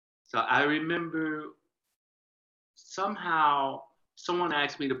so I remember somehow someone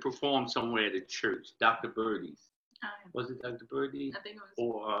asked me to perform somewhere at a church, Dr. Birdie's. Was it Dr. Birdie? I think it was.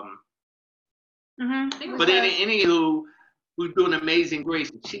 Or Mm-hmm. but anywho, we were doing Amazing Grace,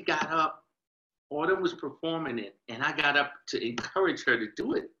 and she got up. Autumn was performing it, and I got up to encourage her to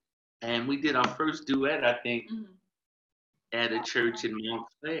do it. And we did our first duet, I think, at a church in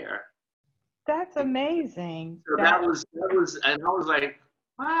Montclair. That's amazing. So that was, and I was like,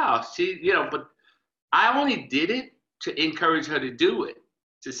 wow, but I only did it to encourage her to do it,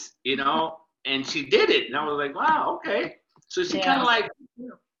 and she did it, and I was like, wow, okay. So she kind of like.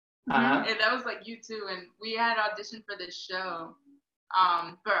 And that was like you too, and we had auditioned for this show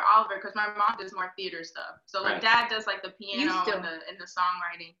for Oliver, because my mom does more theater stuff. So like Dad does like the piano and the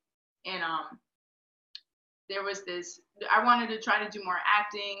songwriting, and there was this. I wanted to try to do more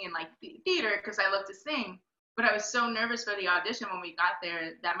acting and like theater because I love to sing, but I was so nervous for the audition when we got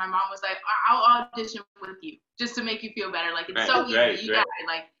there that my mom was like, "I'll audition with you just to make you feel better. Like it's so easy, you got it."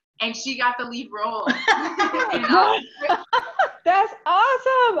 Like, and she got the lead role. That's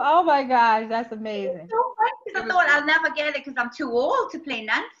awesome. Oh my gosh, that's amazing. So funny, because I thought I'll never get it because I'm too old to play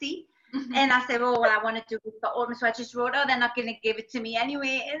Nancy. And I said, oh, well, I want to do it for Autumn. So I just wrote, oh, they're not going to give it to me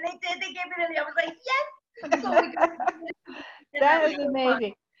anyway. And they did. They gave it to me. I was like, yes. So that is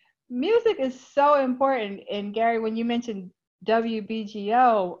amazing. Music is so important. And Gary, when you mentioned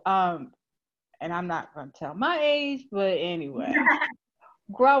WBGO, and I'm not going to tell my age, but anyway,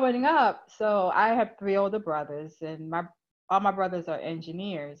 growing up, so I have 3 older brothers, and all my brothers are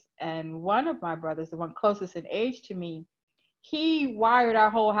engineers. And one of my brothers, the one closest in age to me, he wired our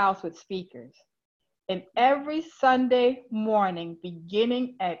whole house with speakers. And every Sunday morning,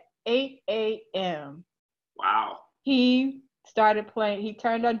 beginning at 8 a.m., wow, he started playing. He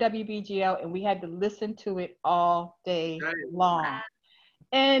turned on WBGL, and we had to listen to it all day long.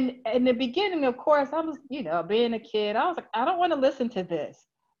 And in the beginning, of course, I was, being a kid, I was like, I don't want to listen to this.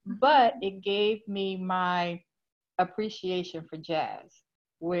 But it gave me my appreciation for jazz.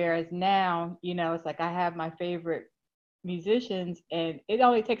 Whereas now, it's like I have my favorite musicians, and it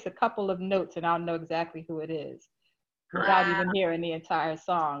only takes a couple of notes and I'll know exactly who it is without even hearing the entire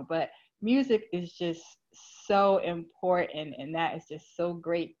song. But music is just so important, and that is just so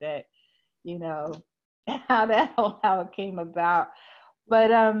great that how it came about.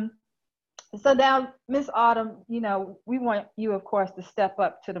 But so now, Miss Autumn, we want you, of course, to step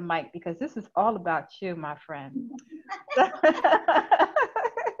up to the mic, because this is all about you, my friend.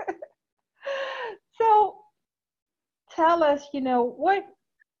 So tell us,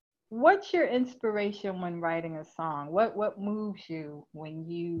 what's your inspiration when writing a song? What moves you when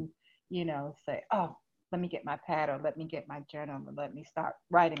you say, oh, let me get my pad, or let me get my journal, and let me start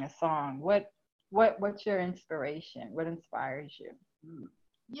writing a song? What's your inspiration? What inspires you?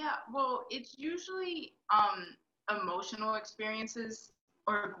 Yeah, well, it's usually emotional experiences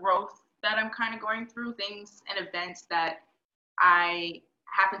or growth that I'm kind of going through, things and events that I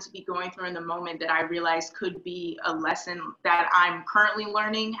happen to be going through in the moment that I realize could be a lesson that I'm currently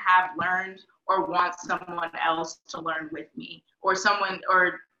learning, have learned, or want someone else to learn with me, or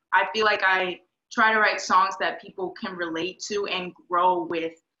I feel like I try to write songs that people can relate to and grow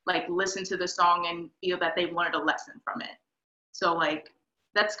with, like listen to the song and feel that they've learned a lesson from it. So like,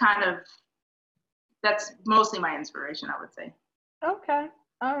 that's mostly my inspiration, I would say. Okay.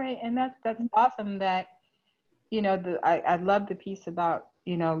 All right. And that's awesome that, I love the piece about,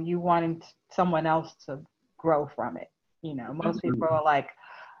 you wanting someone else to grow from it. Most people are like,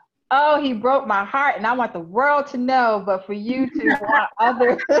 oh, he broke my heart and I want the world to know, but for you to want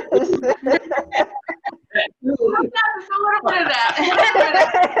others. Sometimes it's a little bit of that.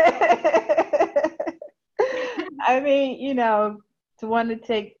 I mean, to want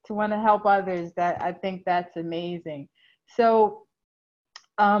to help others, that I think that's amazing. So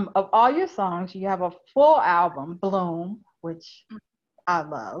of all your songs, you have a full album, Bloom, which I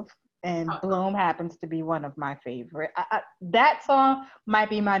love, and Bloom happens to be one of my favorite. That song might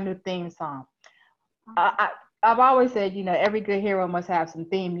be my new theme song. I've always said, every good hero must have some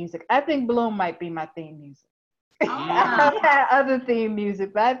theme music. I think Bloom might be my theme music. I've had other theme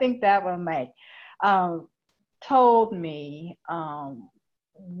music, but I think that one might. Told Me,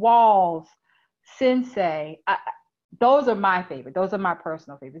 Walls, Sensei. Those are my favorite. Those are my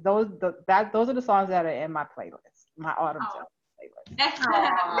personal favorites. Those are the songs that are in my playlist, my Autumn playlist.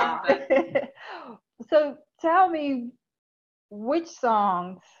 So tell me, which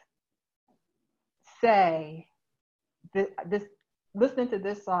songs say this? Listening to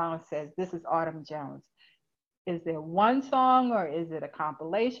this song says this is Autumn Jones. Is there one song, or is it a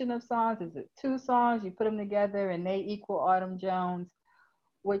compilation of songs? Is it 2 songs? You put them together and they equal Autumn Jones?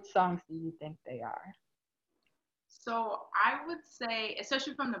 Which songs do you think they are? So I would say,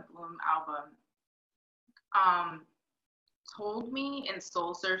 especially from the Bloom album, Told Me and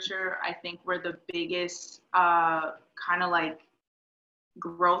Soul Searcher, I think, were the biggest kind of like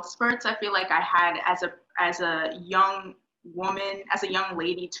growth spurts I feel like I had as a young woman, as a young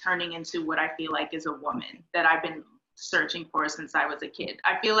lady turning into what I feel like is a woman that I've been searching for since I was a kid.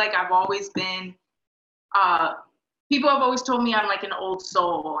 I feel like I've always been, people have always told me I'm like an old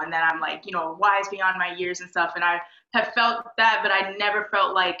soul and that I'm like, wise beyond my years and stuff. And I have felt that, but I never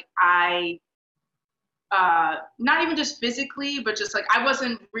felt like not even just physically, but just like I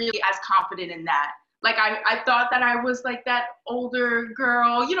wasn't really as confident in that. Like I thought that I was like that older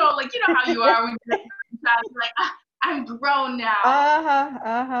girl, how you are when you're like, I'm grown now.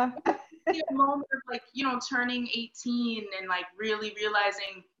 A moment of like, turning 18 and like really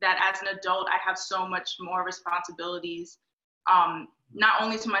realizing that as an adult, I have so much more responsibilities, not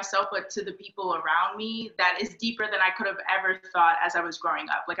only to myself, but to the people around me, that is deeper than I could have ever thought as I was growing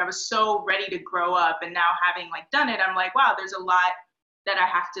up. Like I was so ready to grow up, and now having like done it, I'm like, wow, there's a lot that I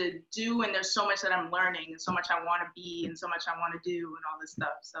have to do, and there's so much that I'm learning, and so much I want to be, and so much I want to do, and all this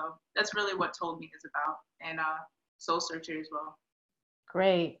stuff. So that's really what Told Me is about, and Soul Searcher as well.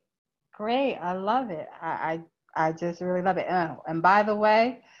 Great. I love it. I just really love it. And by the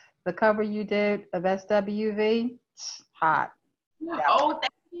way, the cover you did of SWV, hot. Oh,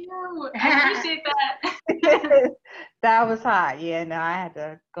 thank you. I appreciate that. That was hot. Yeah, no, I had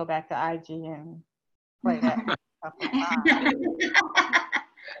to go back to IG and play that a couple times.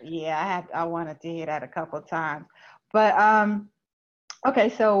 Yeah, I wanted to hear that a couple times. But okay,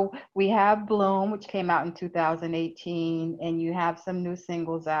 so we have Bloom, which came out in 2018, and you have some new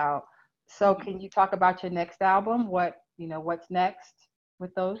singles out. So can you talk about your next album? What's next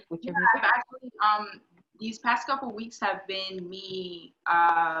with your music? I've actually these past couple weeks have been me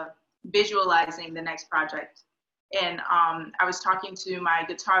visualizing the next project. And I was talking to my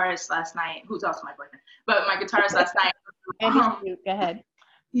guitarist last night, who's also my boyfriend, but my guitarist last night. Go ahead.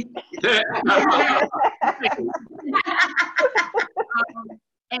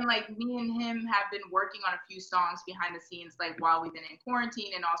 And like me and him have been working on a few songs behind the scenes, like while we've been in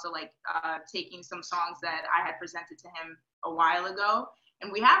quarantine, and also like taking some songs that I had presented to him a while ago.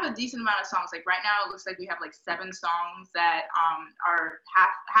 And we have a decent amount of songs. Like right now, it looks like we have like 7 songs that are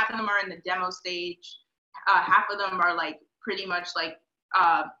half of them are in the demo stage. Half of them are like pretty much like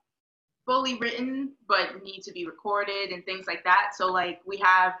fully written, but need to be recorded and things like that. So like we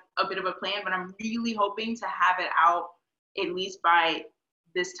have a bit of a plan, but I'm really hoping to have it out at least by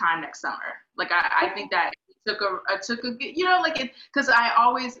this time next summer. Like I think that it took a like it, because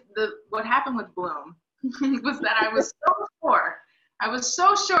what happened with Bloom was that I was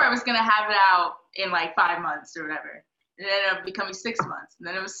so sure I was gonna have it out in like 5 months or whatever. And it ended up becoming 6 months, and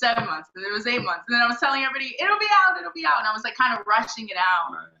then it was 7 months, and then it was 8 months, and then I was telling everybody it'll be out, and I was like kind of rushing it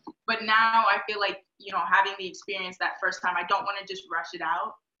out. Right. But now I feel like having the experience that first time, I don't want to just rush it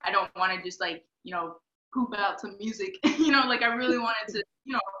out. I don't want to just like poop out some music. Like I really wanted to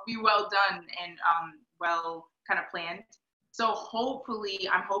be well done and well kind of planned. So hopefully,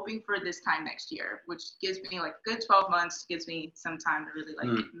 I'm hoping for this time next year, which gives me like a good 12 months, gives me some time to really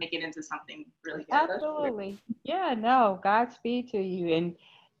like make it into something really good. Absolutely. Yeah, no, Godspeed to you. And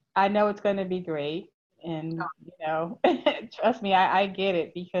I know it's going to be great. And, trust me, I get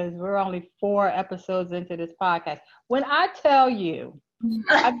it, because we're only 4 episodes into this podcast. When I tell you,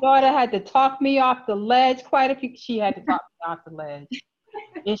 my daughter had to talk me off the ledge she had to talk me off the ledge.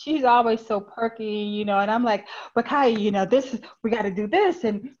 And she's always so perky, and I'm like, but Kai, we got to do this,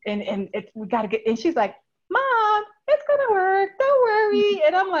 and we got to get, and she's like, Mom, it's going to work, don't worry.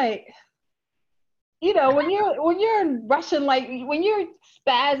 And I'm like, when you're rushing, like when you're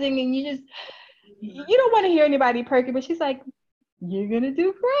spazzing and you don't want to hear anybody perky, but she's like, you're going to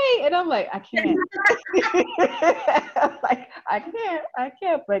do great. And I'm like, I can't. I'm like, I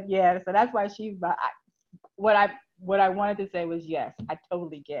can't. But yeah, so that's why what I wanted to say was, yes, I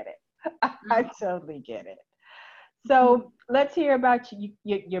totally get it. I totally get it. So let's hear about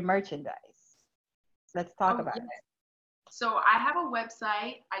your merchandise. Let's talk about it. So I have a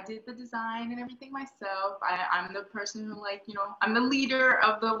website. I did the design and everything myself. I'm the person who I'm the leader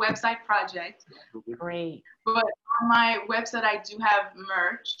of the website project. Great. But on my website, I do have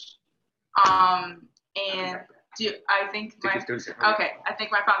merch. And I think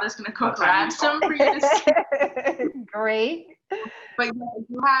my father's gonna go grab some for you to see. Great. But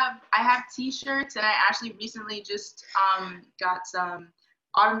yeah, I have T-shirts, and I actually recently just got some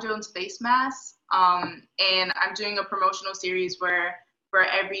Autumn Jones face masks. And I'm doing a promotional series where for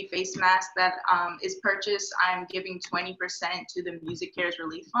every face mask that is purchased, I'm giving 20% to the Music Cares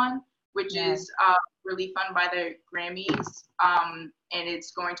Relief Fund, which is a relief fund by the Grammys. And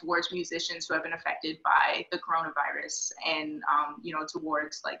it's going towards musicians who have been affected by the coronavirus, and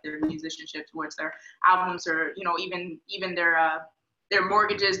towards like their musicianship, towards their albums, or even their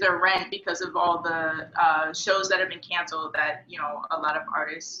mortgages, their rent, because of all the shows that have been canceled that a lot of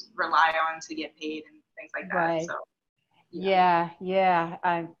artists rely on to get paid and things like that. Right. So yeah.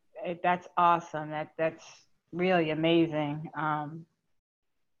 That's awesome. That's really amazing. And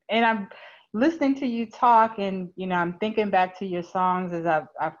I'm listening to you talk, and I'm thinking back to your songs as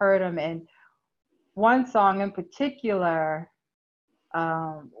I've heard them, and one song in particular,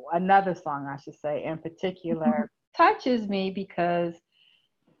 another song I should say in particular, touches me because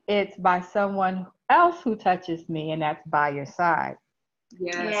it's by someone else who touches me, and that's By Your Side.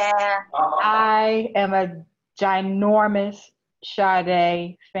 Yes. Yeah. I am a ginormous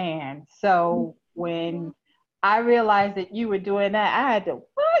Sade fan. So when I realized that you were doing that, I had to,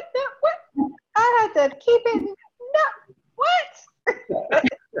 what? I had to keep it, no, what?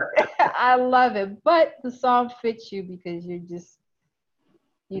 I love it. But the song fits you because you're just,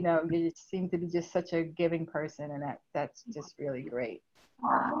 you just seem to be just such a giving person, and that's just really great.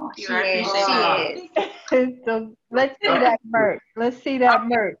 Oh, she is. So let's see that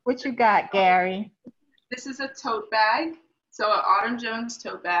merch. What you got, Gary? This is a tote bag. So an Autumn Jones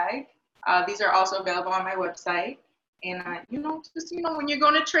tote bag. These are also available on my website. And, just, when you're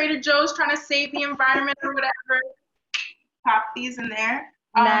going to Trader Joe's trying to save the environment or whatever, pop these in there.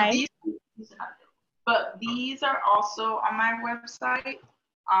 Nice. But these are also on my website.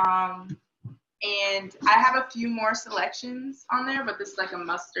 And I have a few more selections on there, but this is like a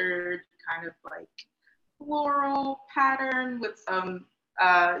mustard kind of like floral pattern with some,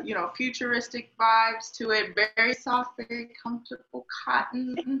 futuristic vibes to it. Very soft, very comfortable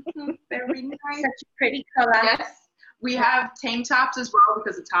cotton. Very nice. Such a pretty color. Yes. We have tank tops as well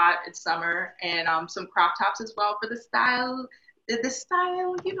because it's hot, it's summer, and some crop tops as well for the style. The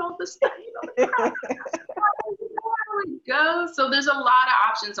style, the style, how it goes. So there's a lot of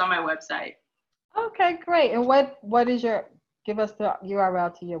options on my website. Okay, great. And what is give us the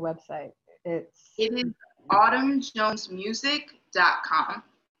URL to your website. It is autumnjonesmusic.com.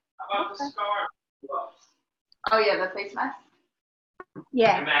 About the scarf. Oh yeah, the face mask.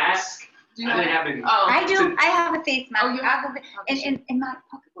 Yeah. The mask. Do you have it? Oh, I do. I have a face mask. Oh, you have in my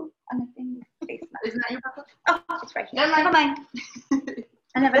pocketbook on the thing. Face mask. Isn't that your pocketbook? Oh, it's right here. Never mind.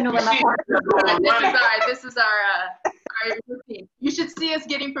 I never know where my pocketbook. This is our routine. You should see us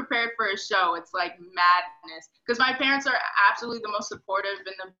getting prepared for a show. It's like madness because my parents are absolutely the most supportive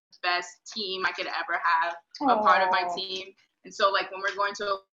and the best team I could ever have. A part of my team. And so like when we're going to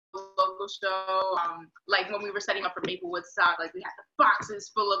a local show, like when we were setting up for Maplewood Stock, like we had the boxes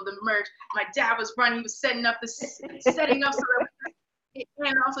full of the merch. My dad was running, he was setting up so that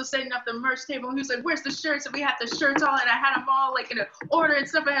and also setting up the merch table. And he was like, "Where's the shirts?" And we had the shirts all, and I had them all like in an order and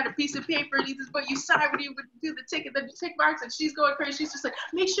stuff. I had a piece of paper, and he says, "But you sign when you would do the tick marks." And she's going crazy. She's just like,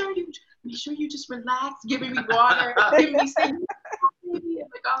 "Make sure you just relax," giving me water, giving me things,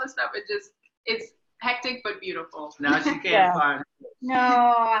 like all this stuff. It's hectic but beautiful. Now she can't find. No,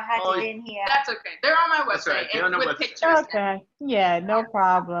 I had it in here. That's okay. They're on my website and with pictures. Okay. Yeah, no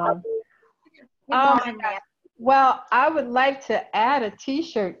problem. Well, I would like to add a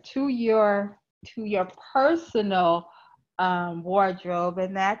T-shirt to your personal wardrobe,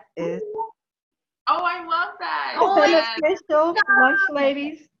 and that is. Oh, I love that. It's an official Lunch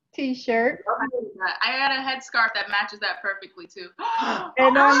Ladies T-shirt. I got a headscarf that matches that perfectly too.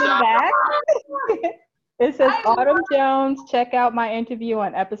 And on the back, it says Autumn Jones. Check out my interview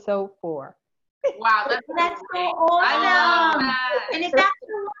on episode 4. Wow, that's so awesome. I love that. And is that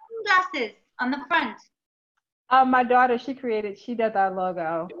the wine glasses on the front? My daughter, she does our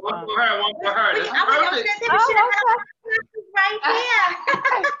logo. One for her. I was going to say we should have glasses right here.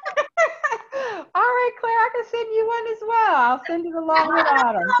 All right, Claire, I can send you one as well. I'll send it along with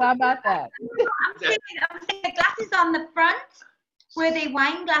Autumn. How about that? I'm saying the glasses on the front. Were they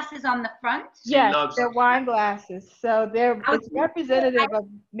wine glasses on the front? Yes, they're wine glasses. So it's representative of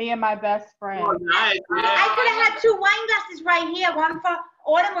me and my best friend. Oh, nice. Yeah. I could have had 2 wine glasses right here, one for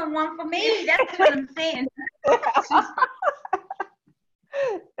Autumn and one for me. That's what I'm saying.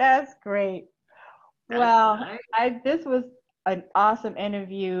 That's great. Well, this was an awesome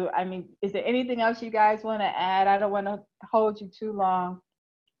interview. I mean, is there anything else you guys want to add? I don't want to hold you too long.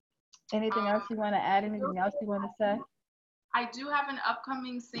 Anything else you want to add? Anything else you want to say? I do have an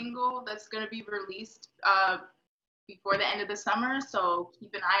upcoming single that's going to be released before the end of the summer, so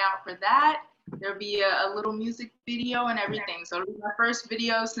keep an eye out for that. There'll be a little music video and everything. So it'll be my first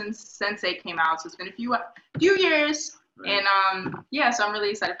video since Sensei came out, so it's been a few years. Right. And so I'm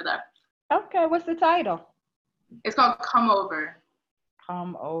really excited for that. Okay, what's the title? It's called Come Over.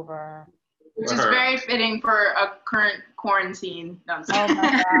 Come Over. Which is very fitting for a current quarantine. No, oh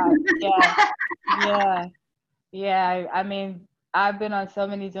my God, yeah. I mean, I've been on so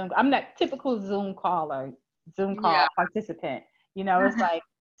many Zoom. I'm not typical Zoom call participant. It's like,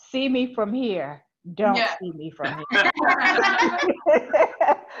 see me from here. Don't see me from here.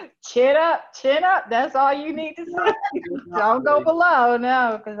 Chin up. That's all you need to see. Don't go below,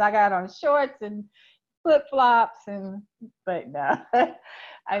 no, because I got on shorts and flip-flops but no.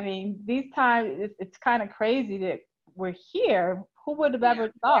 I mean, these times it's kind of crazy that we're here. Who would have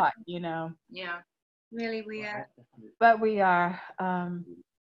ever thought, Yeah. Really, we are. But we are.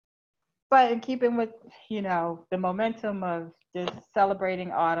 But in keeping with, the momentum of just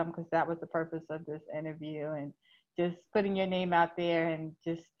celebrating autumn, because that was the purpose of this interview, and just putting your name out there and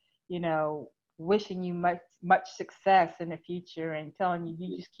just, wishing you much success in the future and telling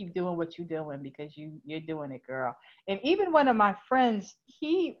you just keep doing what you're doing because you're doing it, girl. And even one of my friends,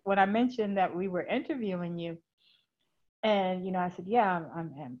 when I mentioned that we were interviewing you, and, I said, yeah,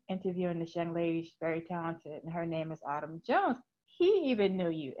 I'm interviewing this young lady. She's very talented, and her name is Autumn Jones. He even knew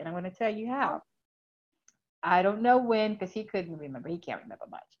you, and I'm going to tell you how. I don't know when, because he couldn't remember. He can't remember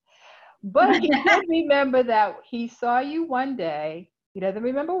much. But he did remember that he saw you one day. He doesn't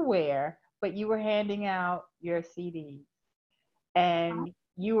remember where, but you were handing out your CDs and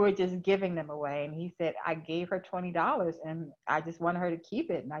you were just giving them away. And he said, I gave her $20 and I just wanted her to keep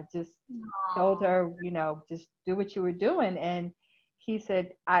it. And I just told her, just do what you were doing. And he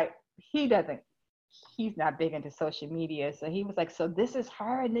said, he's not big into social media. So he was like, so this is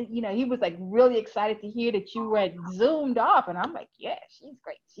her. And then, he was like really excited to hear that you were zoomed off. And I'm like, yeah, she's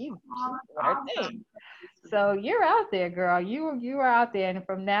great. She's doing her thing. So you're out there, girl. You are out there. And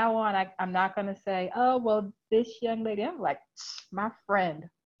from now on, I'm not going to say, oh, well, this young lady. I'm like, my friend.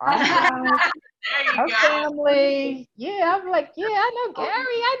 Our family. Yeah, I'm like, yeah, I know Gary.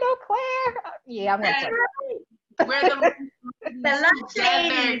 I know Claire. Yeah, I'm like, we're the lunch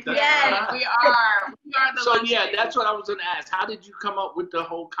ladies. Yeah, we are the so lunch ladies. That's what I was going to ask. How did you come up with the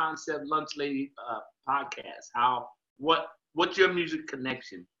whole concept Lunch Lady podcast? What's your music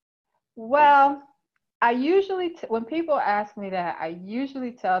connection? Well, I usually, when people ask me that, I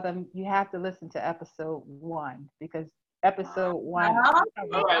usually tell them you have to listen to episode 1 because episode 1.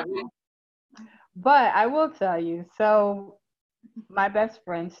 But I will tell you, so my best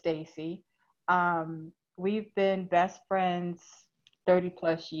friend, Stacy, we've been best friends 30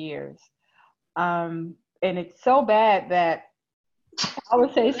 plus years. And it's so bad that I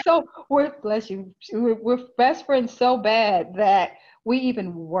would say, we're best friends so bad that we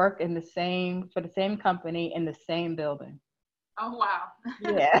even work for the same company in the same building. Oh, wow.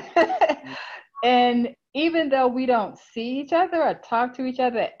 Yeah. And even though we don't see each other or talk to each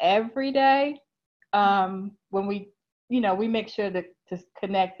other every day, when we make sure to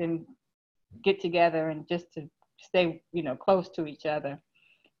connect and get together and just to stay, close to each other.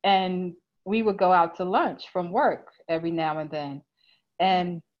 And we would go out to lunch from work every now and then.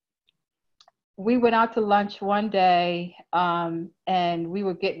 And we went out to lunch one day, and we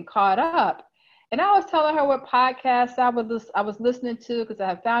were getting caught up. And I was telling her what podcasts I was listening to because I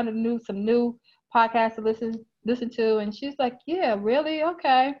had found some new podcasts to listen to. And she's like, yeah, really?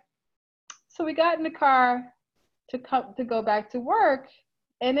 Okay. So we got in the car to go back to work.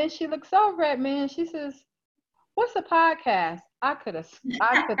 And then she looks over at me and she says, what's a podcast? I could have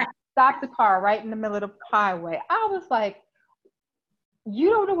stopped the car right in the middle of the highway. I was like,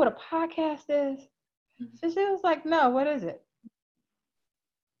 you don't know what a podcast is? So she was like, no, what is it?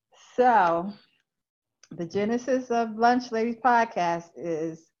 So the genesis of Lunch Ladies podcast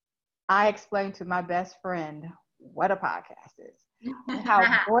is I explained to my best friend what a podcast is and how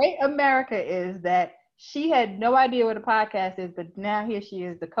great America is that she had no idea what a podcast is, but now here she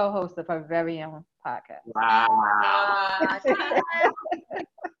is, the co-host of her very own podcast. Wow.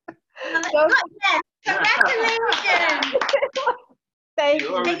 So, congratulations. Thank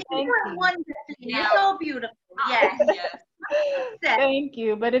you. Wonderfully. You're so beautiful. Yes. Thank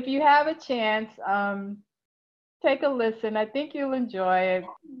you. But if you have a chance, take a listen. I think you'll enjoy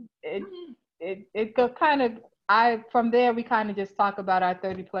it. It go kind of. From there we kind of just talk about our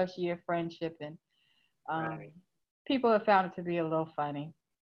 30 plus year friendship, and people have found it to be a little funny.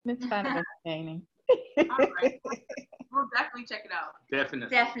 It's kind of entertaining. All right. We'll definitely check it out.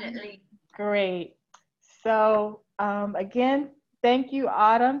 Definitely. Great. So again, thank you,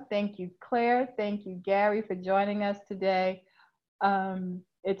 Autumn. Thank you, Claire. Thank you, Gary, for joining us today.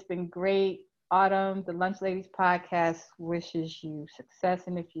 It's been great. Autumn, the Lunch Ladies podcast wishes you success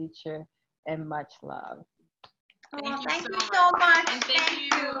in the future and much love. Thank you so much. And thank you,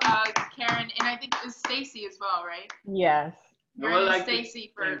 Karen. And I think it's Stacy as well, right? Yes. Karen and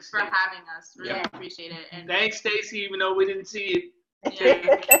Stacy for having us. Really appreciate it. And thanks, Stacy, even though we didn't see it.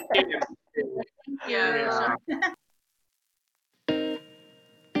 Yeah.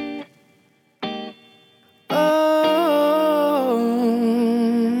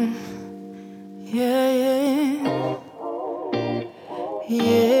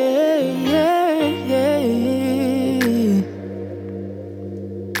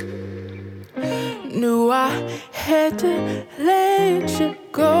 Knew I had to let you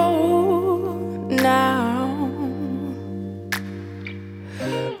go now,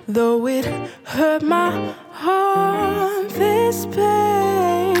 though it hurt my heart, this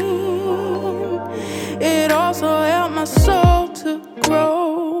pain, it also helped my soul to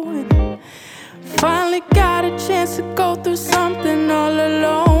grow. Finally got a chance to go through something all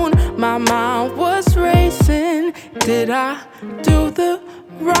alone. My mind was racing. Did I do the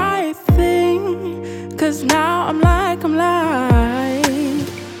right thing? 'Cause now I'm like, come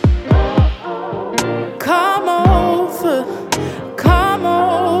over,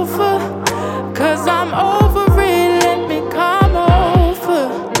 'cause I'm over it. Let me come over.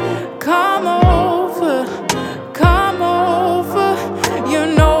 You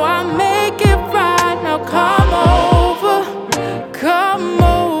know I make it right. Now come over.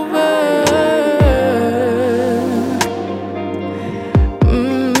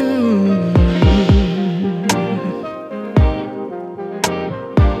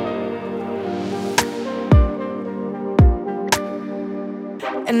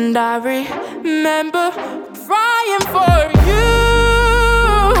 And I remember crying for you.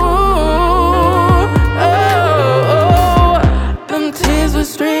 Oh, them tears were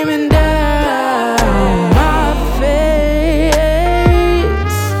streaming down my face.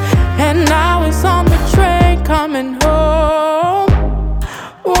 And I was on the train coming home,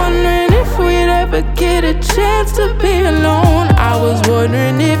 wondering if we'd ever get a chance to be alone. I was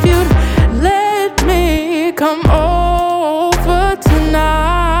wondering if you'd let me come over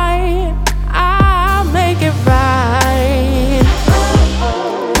tonight. I'll make it right.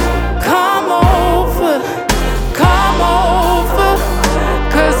 Come over,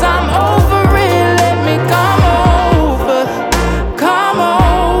 'cause I'm over it. Let me come over, come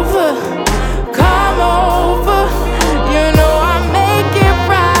over, come over. You know I'll make it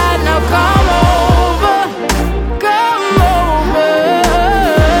right. Now come over, come over.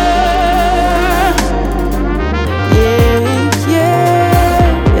 Yeah,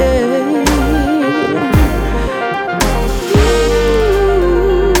 yeah,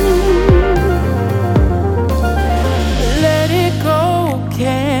 Let it go,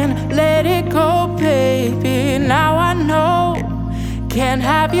 can't let it go, baby. Now I know, can't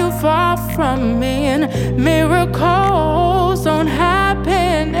have you far from me. And miracles don't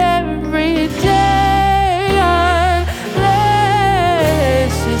happen every day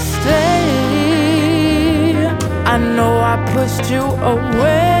unless you stay. I know I pushed you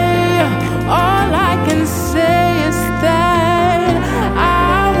away. All I can say is that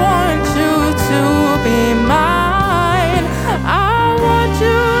I want you to be mine. I want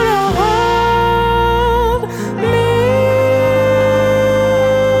you to hold me.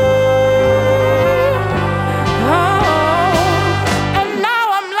 Oh, and now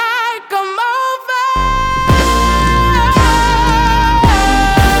I'm like I'm over.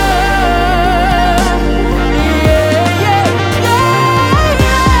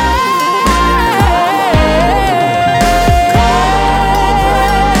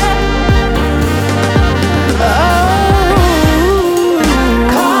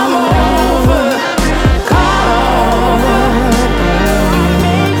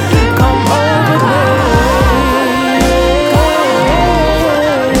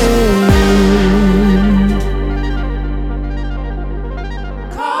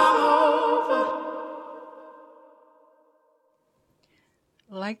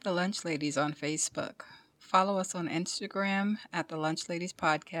 Like the Lunch Ladies on Facebook. Follow us on Instagram at the Lunch Ladies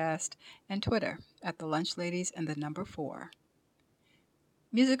Podcast and Twitter at the Lunch Ladies and the number 4.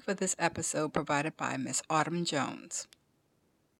 Music for this episode provided by Miss Autumn Jones.